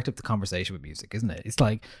so part of the conversation with music, isn't it? It's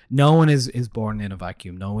like no one is born in a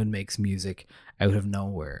vacuum. No one makes music out of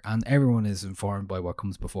nowhere, and everyone is informed by what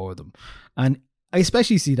comes before them. And I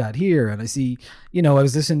especially see that here, and I see, I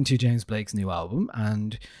was listening to James Blake's new album,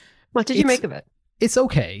 and what did you make of it? It's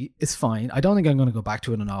okay. It's fine. I don't think I'm going to go back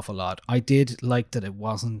to it an awful lot. I did like that it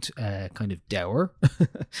wasn't kind of dour.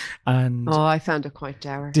 And I found it quite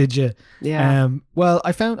dour. Did you? Yeah. Well,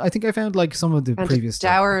 I think I found like some of the previous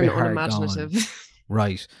dour stuff and unimaginative.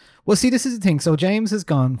 Right. Well, see, this is the thing. So James has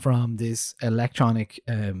gone from this electronic,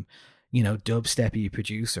 dubsteppy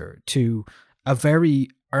producer to a very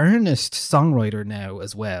earnest songwriter now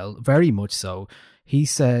as well. Very much so. He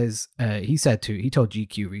says, he told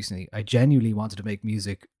GQ recently, I genuinely want to make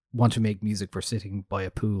music for sitting by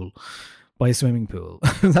a swimming pool.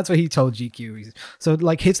 That's what he told GQ. So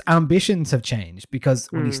like his ambitions have changed, because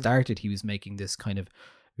when he started, he was making this kind of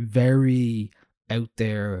very out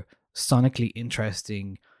there, sonically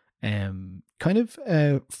interesting, kind of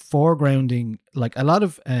foregrounding, like a lot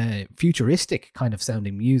of futuristic kind of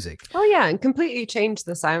sounding music. Oh yeah, and completely changed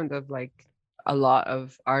the sound of like a lot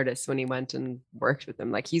of artists when he went and worked with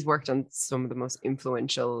them. Like he's worked on some of the most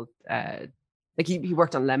influential like he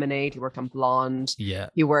worked on Lemonade, he worked on Blonde,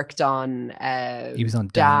 he worked on he was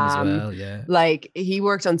on Damn as well, like he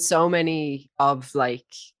worked on so many of like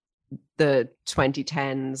the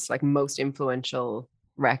 2010s like most influential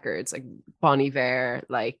records, like Bon Iver.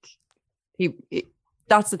 Like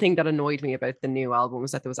that's the thing that annoyed me about the new album,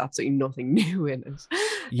 was that there was absolutely nothing new in it.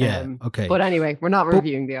 Yeah, okay. But anyway, we're not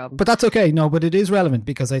reviewing the album. But that's okay. No, but it is relevant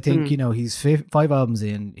because I think, you know, he's 5 albums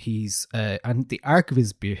in. He's and the arc of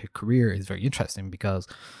his career is very interesting because,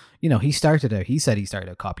 you know, he said he started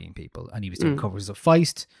out copying people, and he was doing covers of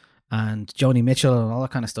Feist and Joni Mitchell and all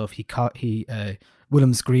that kind of stuff.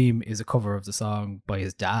 Willem Scream is a cover of the song by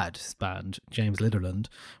his dad's band, James Litherland.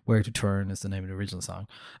 Where to Turn is the name of the original song.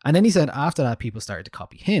 And then he said after that, people started to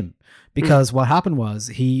copy him because what happened was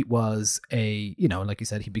he was like you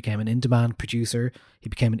said, he became an in-demand producer. He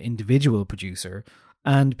became an individual producer,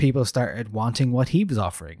 and people started wanting what he was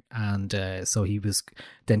offering. And so he was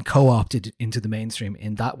then co-opted into the mainstream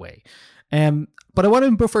in that way. But I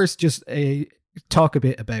want to first just talk a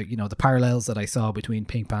bit about, you know, the parallels that I saw between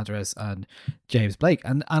Pink Panthers and James Blake.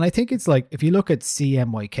 And I think it's like, if you look at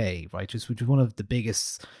CMYK, right, which is one of the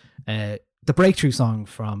biggest, the breakthrough song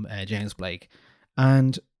from James Blake.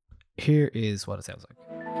 And here is what it sounds like.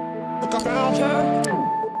 Look, I found her.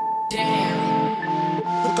 Damn.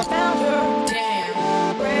 Look, I found her.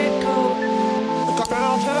 Damn. Red coat. Look, I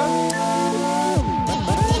found her.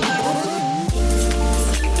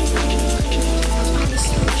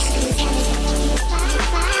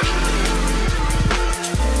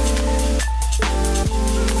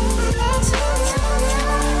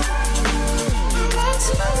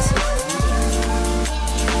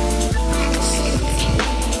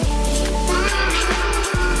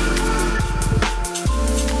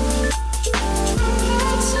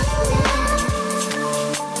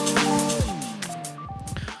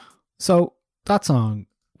 So that song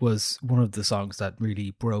was one of the songs that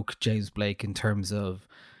really broke James Blake in terms of,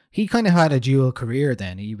 he kind of had a dual career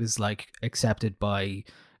then. He was like accepted by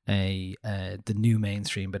the new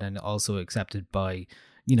mainstream, but then also accepted by,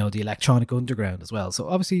 you know, the electronic underground as well. So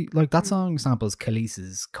obviously, like, that song samples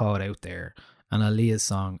Khalees's Caught Out There and Aaliyah's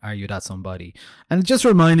song Are You That Somebody? And it just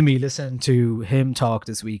reminded me, listening to him talk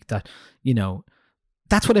this week, that, you know,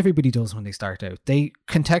 that's what everybody does when they start out. They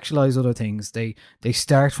contextualize other things. They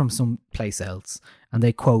start from some place else and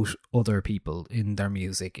they quote other people in their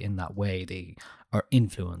music in that way. They are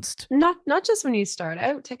influenced. Not just when you start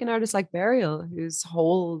out. Take an artist like Burial, whose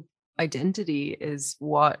whole identity is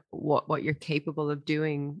what you're capable of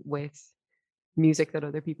doing with music that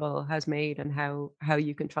other people has made, and how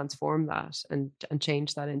you can transform that and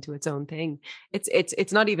change that into its own thing.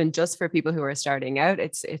 It's not even just for people who are starting out.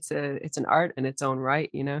 It's an art in its own right,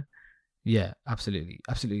 you know. Yeah, absolutely.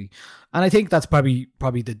 And I think that's probably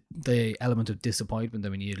the element of disappointment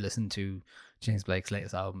that when you listen to James Blake's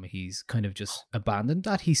latest album, he's kind of just abandoned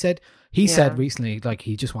that. He said recently, like,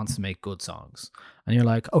 he just wants to make good songs, and you're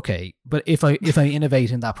like, okay, but if I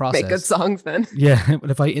innovate in that process, make good songs then. Yeah,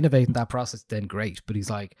 but if I innovate in that process, then great. But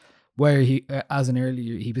he's like, where he as an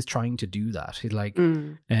earlier, he was trying to do that. He's like,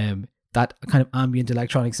 that kind of ambient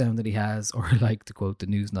electronic sound that he has, or like, to quote the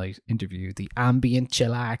Newsnight interview, the ambient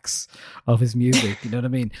chillax of his music. You know what I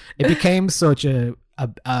mean? It became such a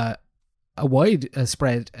wide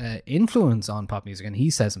spread influence on pop music, and he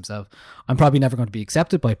says himself, I'm probably never going to be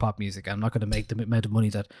accepted by pop music. I'm not going to make the amount of money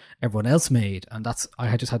that everyone else made, and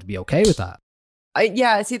I just had to be okay with that.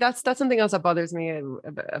 See, that's something else that bothers me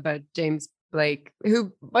about James Blake,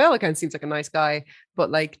 who by all accounts seems like a nice guy,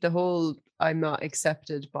 but like the whole, I'm not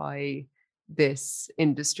accepted by this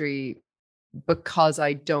industry because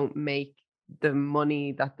I don't make the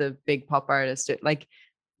money that the big pop artists do. Like,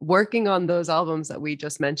 working on those albums that we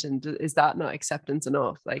just mentioned, is that not acceptance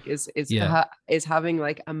enough? Like, is having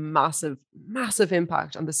like a massive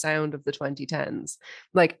impact on the sound of the 2010s.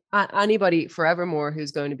 Like, anybody forevermore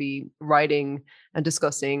who's going to be writing and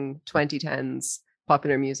discussing 2010s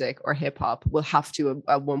popular music or hip hop will have to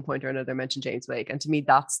at one point or another mention James Blake. And to me,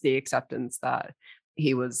 that's the acceptance that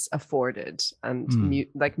he was afforded, and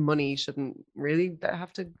like, money shouldn't really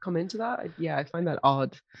have to come into that. I find that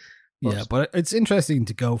odd. Yeah, but it's interesting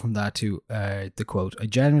to go from that to the quote, I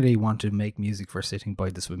generally want to make music for sitting by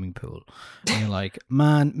the swimming pool. And you're like,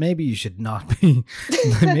 man, maybe you should not be.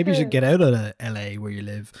 Maybe you should get out of LA where you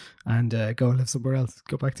live and go and live somewhere else.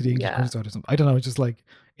 Go back to the English coast or something. I don't know. It's just like,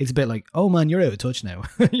 it's a bit like, oh man, you're out of touch now.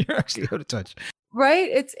 You're actually out of touch. Right.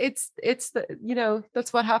 It's the, you know,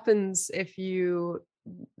 that's what happens if you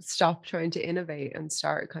stop trying to innovate and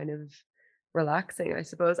start kind of relaxing, I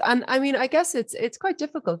suppose. And I mean, I guess it's quite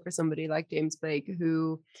difficult for somebody like James Blake,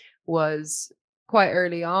 who was quite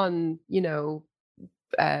early on, you know,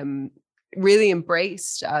 really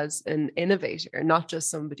embraced as an innovator, not just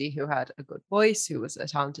somebody who had a good voice, who was a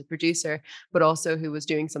talented producer, but also who was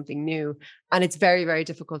doing something new. And it's very, very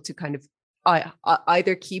difficult to kind of I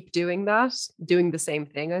either keep doing that, doing the same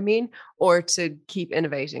thing, I mean, or to keep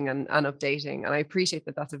innovating and updating. And I appreciate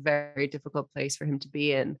that that's a very difficult place for him to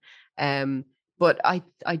be in. But I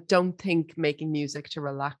don't think making music to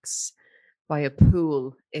relax by a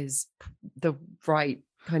pool is the right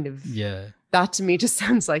kind of, that to me just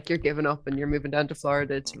sounds like you're giving up and you're moving down to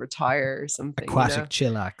Florida to retire or something. Aquatic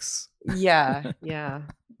chillax. Yeah.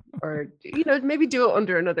 Or, maybe do it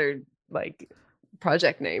under another like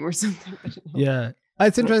project name or something. Yeah.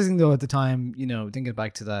 It's interesting though, at the time, thinking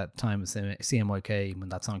back to that time of CMYK when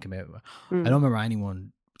that song came out, I don't remember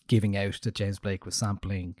anyone giving out that James Blake was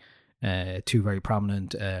sampling two very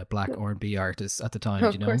prominent black R&B artists at the time.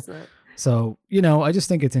 Of course not. So, I just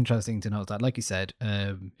think it's interesting to note that, like you said,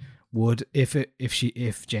 would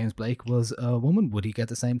if James Blake was a woman, would he get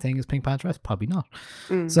the same thing as Pink Pantheress? Probably not.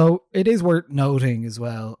 So it is worth noting as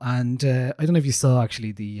well. And I don't know if you saw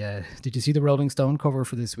actually did you see the Rolling Stone cover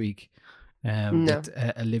for this week? No. With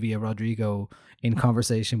Olivia Rodrigo in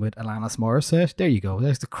conversation with Alanis Morissette. There you go.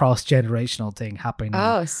 There's the cross-generational thing happening.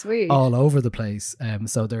 Oh, sweet. All over the place.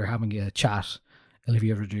 So they're having a chat.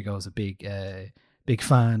 Olivia Rodrigo is a big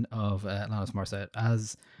fan of Alanis Morissette,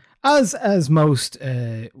 as most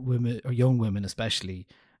women or young women especially.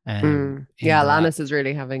 Alanis is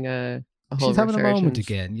really having a whole she's having a moment resurgence.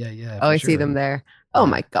 again. Yeah. Oh, I see them there. Oh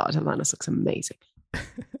my God, Alanis looks amazing.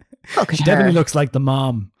 Look at she her. definitely looks like the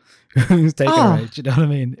mom who's taking her out. You know what I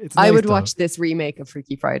mean? It's I nice would though. watch this remake of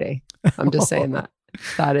Freaky Friday. I'm just saying that.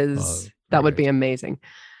 That would be amazing.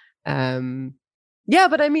 Yeah,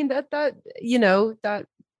 but I mean that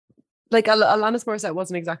like Alanis Morissette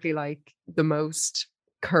wasn't exactly like the most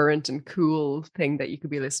current and cool thing that you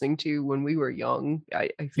could be listening to when we were young. I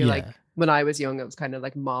feel like when I was young, it was kind of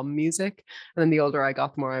like mom music. And then the older I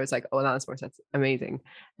got, the more I was like, oh, Alanis Morissette's amazing.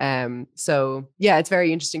 So yeah, it's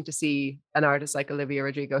very interesting to see an artist like Olivia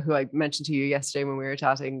Rodrigo, who I mentioned to you yesterday when we were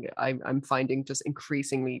chatting, I'm finding just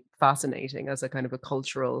increasingly fascinating as a kind of a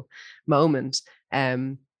cultural moment.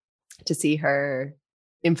 To see her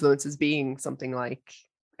influences being something like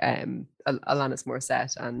Alanis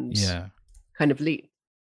Morissette and kind of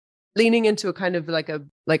leaning into a kind of like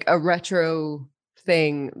a retro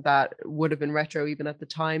thing that would have been retro even at the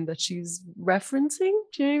time that she's referencing.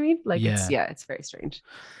 Do you know what I mean? Like it's very strange.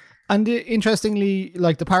 And interestingly,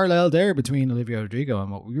 like the parallel there between Olivia Rodrigo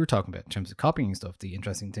and what we were talking about in terms of copying stuff, the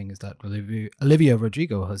interesting thing is that Olivia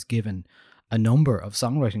Rodrigo has given a number of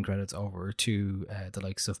songwriting credits over to the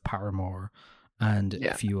likes of Paramore and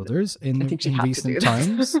a few others in recent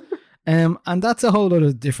times. And that's a whole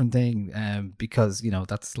other different thing because,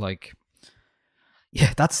 that's like,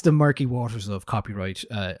 that's the murky waters of copyright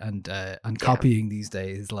and copying these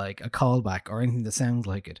days, like a callback or anything that sounds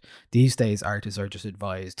like it. These days, artists are just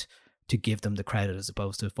advised to give them the credit as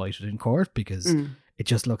opposed to fight it in court because it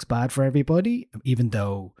just looks bad for everybody, even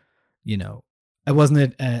though, it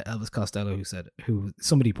wasn't Elvis Costello who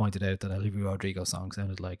somebody pointed out that Olivia Rodrigo's song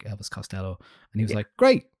sounded like Elvis Costello, and he was like,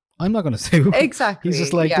 great, I'm not going to sue. Exactly. He's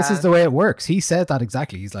just like, this is the way it works. He said that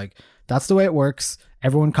exactly. He's like, that's the way it works.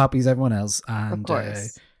 Everyone copies everyone else, and of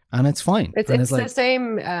course. And it's fine. It's like, the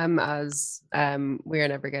same as We Are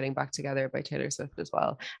Never Getting Back Together by Taylor Swift as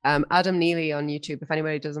well. Adam Neely on YouTube. If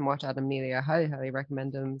anybody doesn't watch Adam Neely, I highly, highly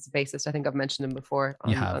recommend him. He's a bassist. I think I've mentioned him before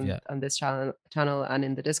on this channel and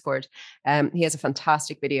in the Discord. He has a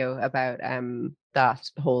fantastic video about that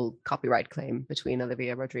whole copyright claim between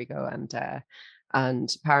Olivia Rodrigo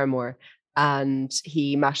and Paramore. And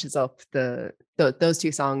he mashes up those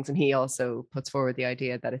two songs, and he also puts forward the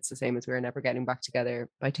idea that it's the same as We're Never Getting Back Together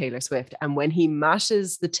by Taylor Swift. And when he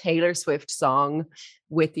mashes the Taylor Swift song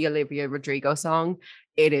with the Olivia Rodrigo song,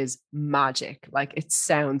 it is magic. Like, it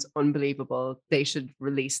sounds unbelievable. They should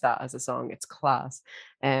release that as a song. It's class.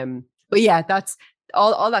 But yeah, that's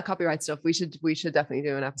all that copyright stuff. We should definitely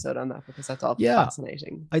do an episode on that because that's all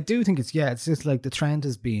fascinating. I do think it's just like the trend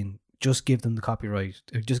has been just give them the copyright,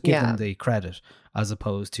 or just give them the credit, as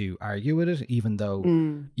opposed to argue with it, even though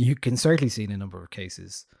you can certainly see in a number of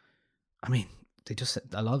cases. I mean, they just,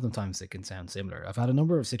 a lot of the times they can sound similar. I've had a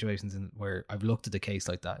number of situations where I've looked at the case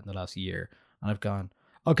like that in the last year and I've gone,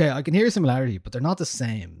 okay, I can hear a similarity, but they're not the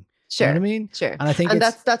same. Sure. You know what I mean? Sure. And I think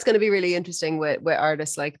that's going to be really interesting with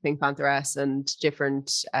artists like Pink Pantheress and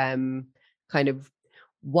different kind of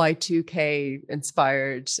Y2K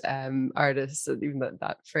inspired artists. Even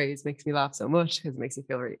that phrase makes me laugh so much because it makes me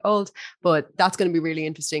feel really old. But that's going to be really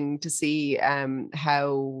interesting to see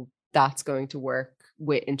how that's going to work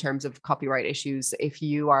in terms of copyright issues. If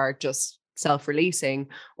you are just self-releasing,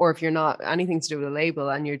 or if you're not anything to do with a label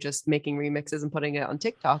and you're just making remixes and putting it on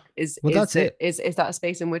TikTok, is that's it. Is that a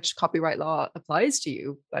space in which copyright law applies to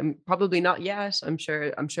you? I'm probably not yet. I'm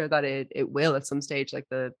sure that it will at some stage. Like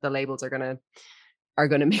the labels are gonna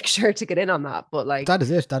make sure to get in on that. But like that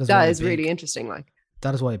is it. That is really interesting. Like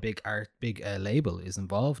that is why a big label is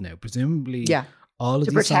involved now. Presumably, yeah. All of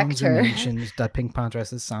To these protect songs are her. mentioned that Pink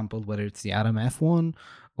Pantheress has sampled, whether it's the Adam F one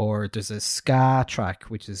or there's a ska track,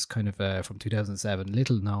 which is kind of from 2007,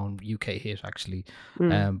 little known UK hit actually,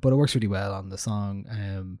 but it works really well on the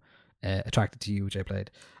song Attracted to You, which I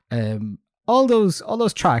played. All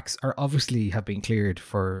those tracks are obviously have been cleared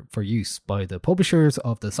for use by the publishers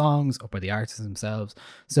of the songs or by the artists themselves,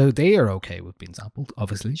 so they are okay with being sampled,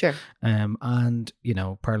 obviously. Sure. And you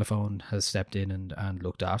know, Parlophone has stepped in and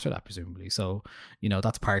looked after that, presumably. So you know,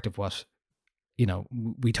 that's part of what, you know,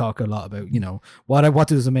 we talk a lot about, you know, what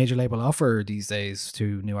does a major label offer these days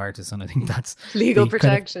to new artists, and I think that's legal the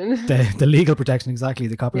protection, kind of the legal protection, exactly,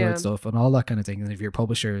 the copyright Yeah. stuff and all that kind of thing, and if your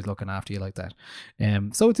publisher is looking after you like that,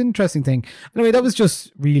 so it's an interesting thing. Anyway, that was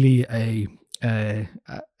just really a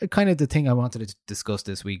kind of the thing I wanted to discuss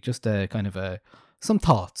this week, just a kind of some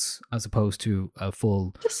thoughts as opposed to a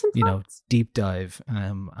full, Just some you know, thoughts. deep dive,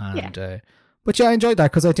 but yeah, I enjoyed that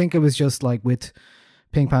because I think it was just like with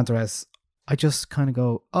Pink Pantheress, I just kind of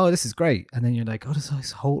go, oh, this is great. And then you're like, oh, there's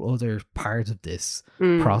this whole other part of this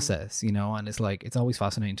process, you know? And it's like, it's always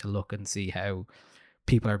fascinating to look and see how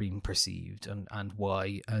people are being perceived and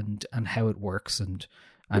why and how it works and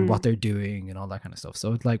what they're doing and all that kind of stuff.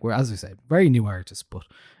 So it's like, we're, as I said, very new artists, but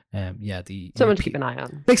Someone to keep an eye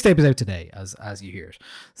on. Big Tape is out today as you hear it.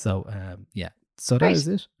 So yeah. So that Great. is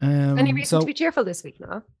it. Any reason to be cheerful this week,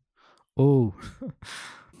 no? Oh,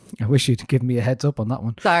 I wish you'd give me a heads up on that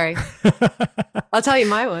one. Sorry. I'll tell you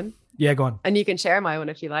my one. Yeah, go on. And you can share my one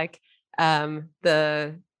if you like.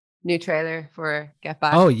 The new trailer for Get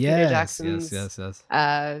Back. Oh, Peter yes. Jackson's, Yes.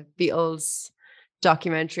 Beatles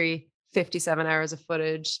documentary, 57 hours of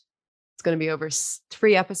footage. It's going to be over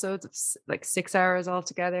 3 episodes of like 6 hours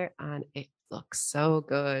altogether. And it looks so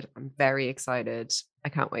good. I'm very excited. I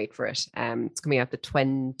can't wait for it. It's coming out the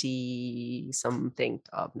 20-something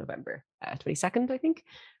of November, 22nd, I think,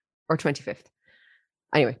 or 25th.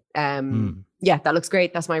 Anyway, yeah, that looks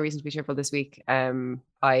great. That's my reason to be cheerful this week.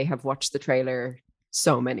 I have watched the trailer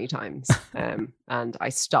so many times, and I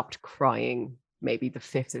stopped crying maybe the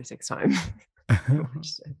 5th or 6th time.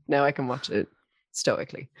 Now I can watch it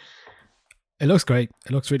stoically. It looks great.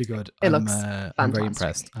 It looks really good. It looks I'm very fantastic.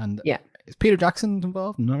 impressed. And Yeah. is Peter Jackson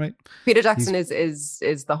involved? All right. Peter Jackson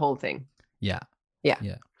is the whole thing. Yeah.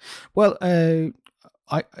 Yeah. Well,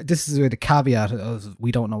 this is with a caveat of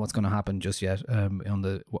we don't know what's going to happen just yet on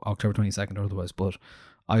the October 22nd or otherwise, but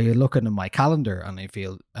I look into my calendar and I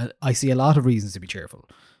feel I see a lot of reasons to be cheerful.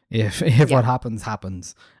 If what happens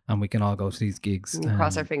and we can all go to these gigs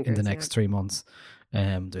Cross our fingers in the next 3 months.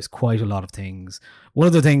 There's quite a lot of things. One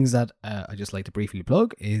of the things that I just like to briefly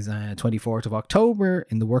plug is 24th of October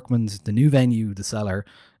in the Workman's, the new venue, The Cellar.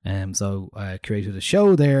 So I created a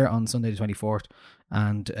show there on Sunday the 24th.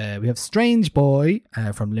 And we have Strange Boy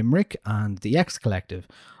from Limerick and the X Collective,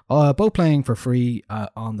 both playing for free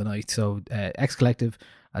on the night. So X Collective,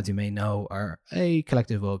 as you may know, are a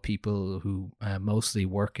collective of people who mostly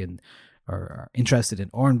work in or are interested in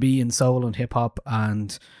R&B and soul and hip hop.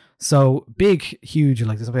 And so big, huge,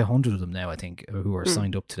 like there's about 100 of them now, I think, who are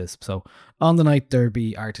signed up to this. So on the night, there'll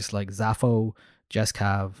be artists like Zaffo, Jess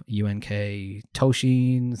Cav, UNK,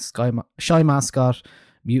 Toshin, Shy Mascot,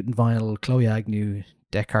 Mutant Vinyl, Chloe Agnew,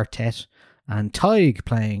 Descartes, and Tig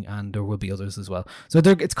playing, and there will be others as well. So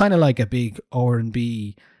it's kind of like a big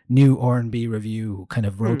new R&B review, kind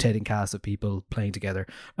of rotating cast of people playing together.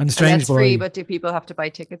 And Strange Boy, free, but do people have to buy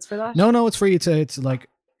tickets for that? No, it's free. It's like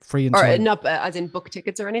free until... Or not as in book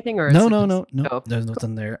tickets or anything? Or No. Oh, There's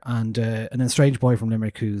nothing there. And then Strange Boy from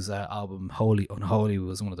Limerick, whose album Holy Unholy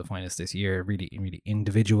was one of the finest this year. Really, really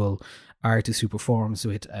individual artist who performs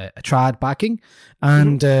with a trad backing.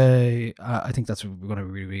 And I think that's going to be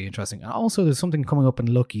really, really interesting. And also there's something coming up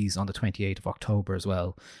in Lucky's on the 28th of October as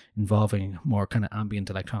well, involving more kind of ambient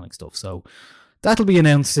electronic stuff. So that'll be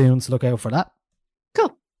announced soon, so look out for that.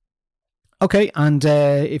 Cool. Okay, and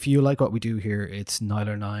if you like what we do here, it's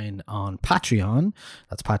Niler9 on Patreon.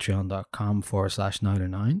 That's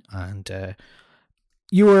patreon.com/Niler9. And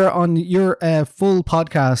you were on your full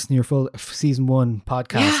podcast, your full season 1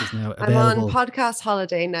 podcast is now available. I'm on podcast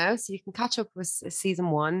holiday now, so you can catch up with season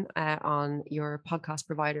 1 on your podcast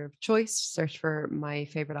provider of choice. Search for My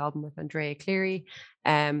Favorite Album with Andrea Cleary.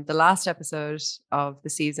 The last episode of the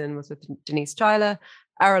season was with Denise Chyla.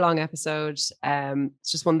 hour-long episode.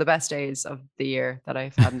 It's just one of the best days of the year that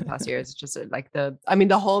I've had in the past years. It's just like the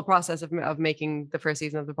whole process of making the first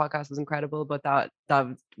season of the podcast was incredible, but that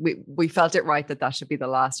we felt it right that should be the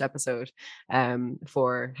last episode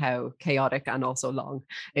for how chaotic and also long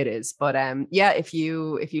it is. But if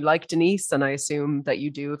you like Denise, and I assume that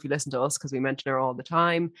you do if you listen to us because we mention her all the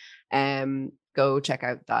time, go check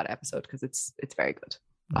out that episode because it's very good.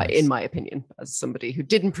 Nice. In my opinion, as somebody who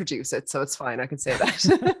didn't produce it, so it's fine. I can say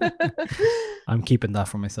that. I'm keeping that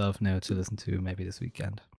for myself now to listen to maybe this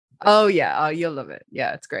weekend. Oh yeah, you'll love it.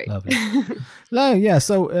 Yeah, it's great. Lovely. Yeah.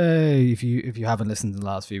 So if you haven't listened in the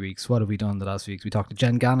last few weeks, what have we done the last few weeks? We talked to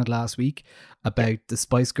Jen Gannett last week about the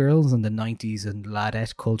Spice Girls and the 90s and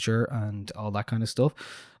ladette culture and all that kind of stuff.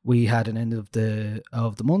 We had an end of the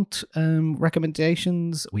month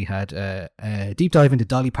recommendations. We had a deep dive into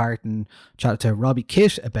Dolly Parton, chatted to Robbie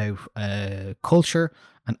Kitt about culture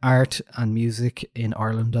and art and music in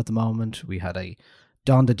Ireland at the moment. We had a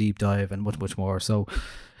Donda deep dive and much more. So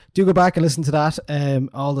do go back and listen to that.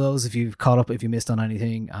 All those, if you've caught up, if you missed on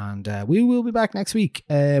anything. And we will be back next week.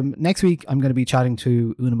 Next week, I'm going to be chatting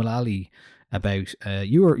to Una Mullally about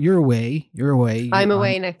you're away. I'm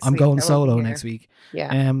away next week. I'm going solo next week.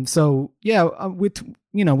 Yeah. So yeah, we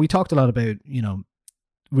talked a lot about,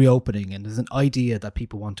 reopening, and there's an idea that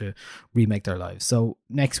people want to remake their lives. So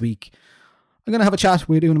next week, I'm going to have a chat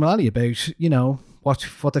with Una Mullally about,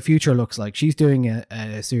 what the future looks like. She's doing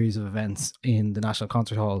a series of events in the National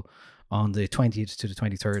Concert Hall on the 20th to the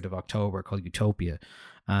 23rd of October called Utopia.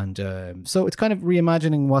 And so it's kind of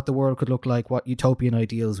reimagining what the world could look like, what utopian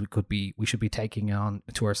ideals we should be taking on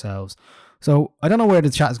to ourselves. So I don't know where the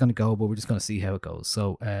chat is going to go, but we're just going to see how it goes.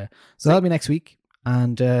 So that'll be next week.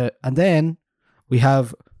 And then we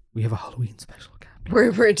have a Halloween special.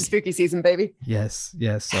 We're into spooky season, baby. Yes.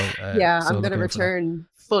 So I'm going to return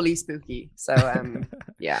fully spooky. So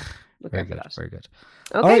yeah, look out for that. Very good.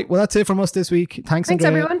 Okay. All right, well that's it from us this week. Thanks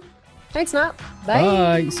everyone. Thanks, Matt.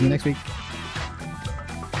 Bye. See you next week.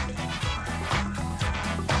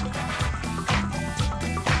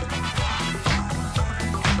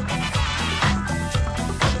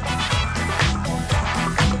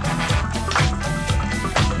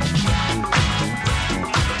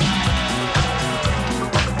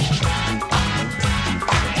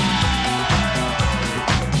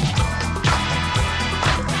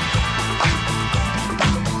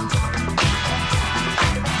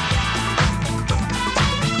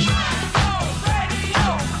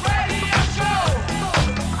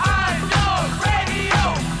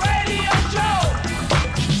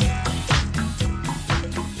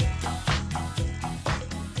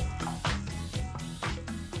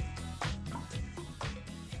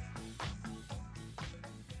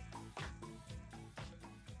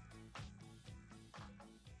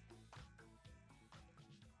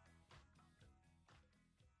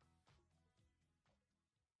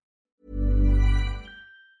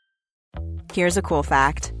 Here's a cool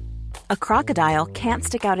fact. A crocodile can't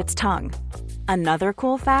stick out its tongue. Another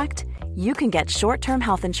cool fact, you can get short-term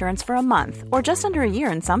health insurance for a month or just under a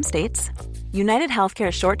year in some states. United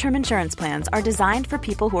Healthcare short-term insurance plans are designed for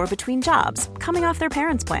people who are between jobs, coming off their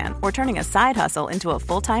parents' plan, or turning a side hustle into a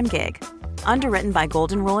full-time gig. Underwritten by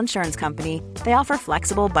Golden Rule Insurance Company, they offer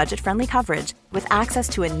flexible, budget-friendly coverage with access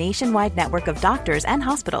to a nationwide network of doctors and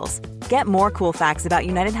hospitals. Get more cool facts about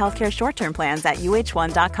United Healthcare short-term plans at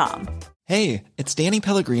uh1.com. Hey, it's Danny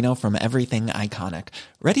Pellegrino from Everything Iconic.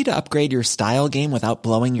 Ready to upgrade your style game without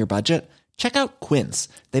blowing your budget? Check out Quince.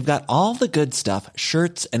 They've got all the good stuff,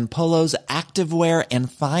 shirts and polos, activewear, and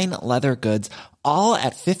fine leather goods, all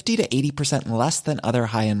at 50 to 80% less than other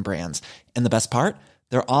high-end brands. And the best part?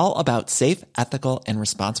 They're all about safe, ethical, and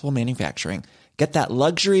responsible manufacturing. Get that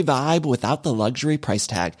luxury vibe without the luxury price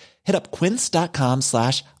tag. Hit up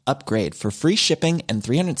quince.com/upgrade for free shipping and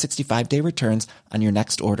 365-day returns on your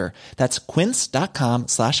next order. That's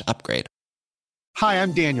quince.com/upgrade. Hi,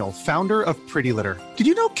 I'm Daniel, founder of Pretty Litter. Did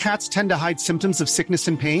you know cats tend to hide symptoms of sickness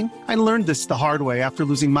and pain? I learned this the hard way after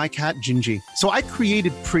losing my cat, Gingy. So I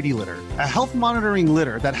created Pretty Litter, a health monitoring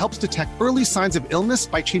litter that helps detect early signs of illness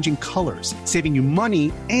by changing colors, saving you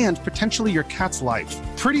money and potentially your cat's life.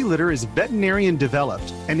 Pretty Litter is veterinarian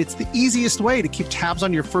developed, and it's the easiest way to keep tabs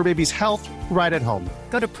on your fur baby's health right at home.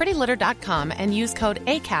 Go to prettylitter.com and use code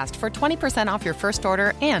ACAST for 20% off your first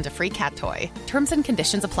order and a free cat toy. Terms and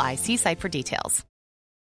conditions apply. See site for details.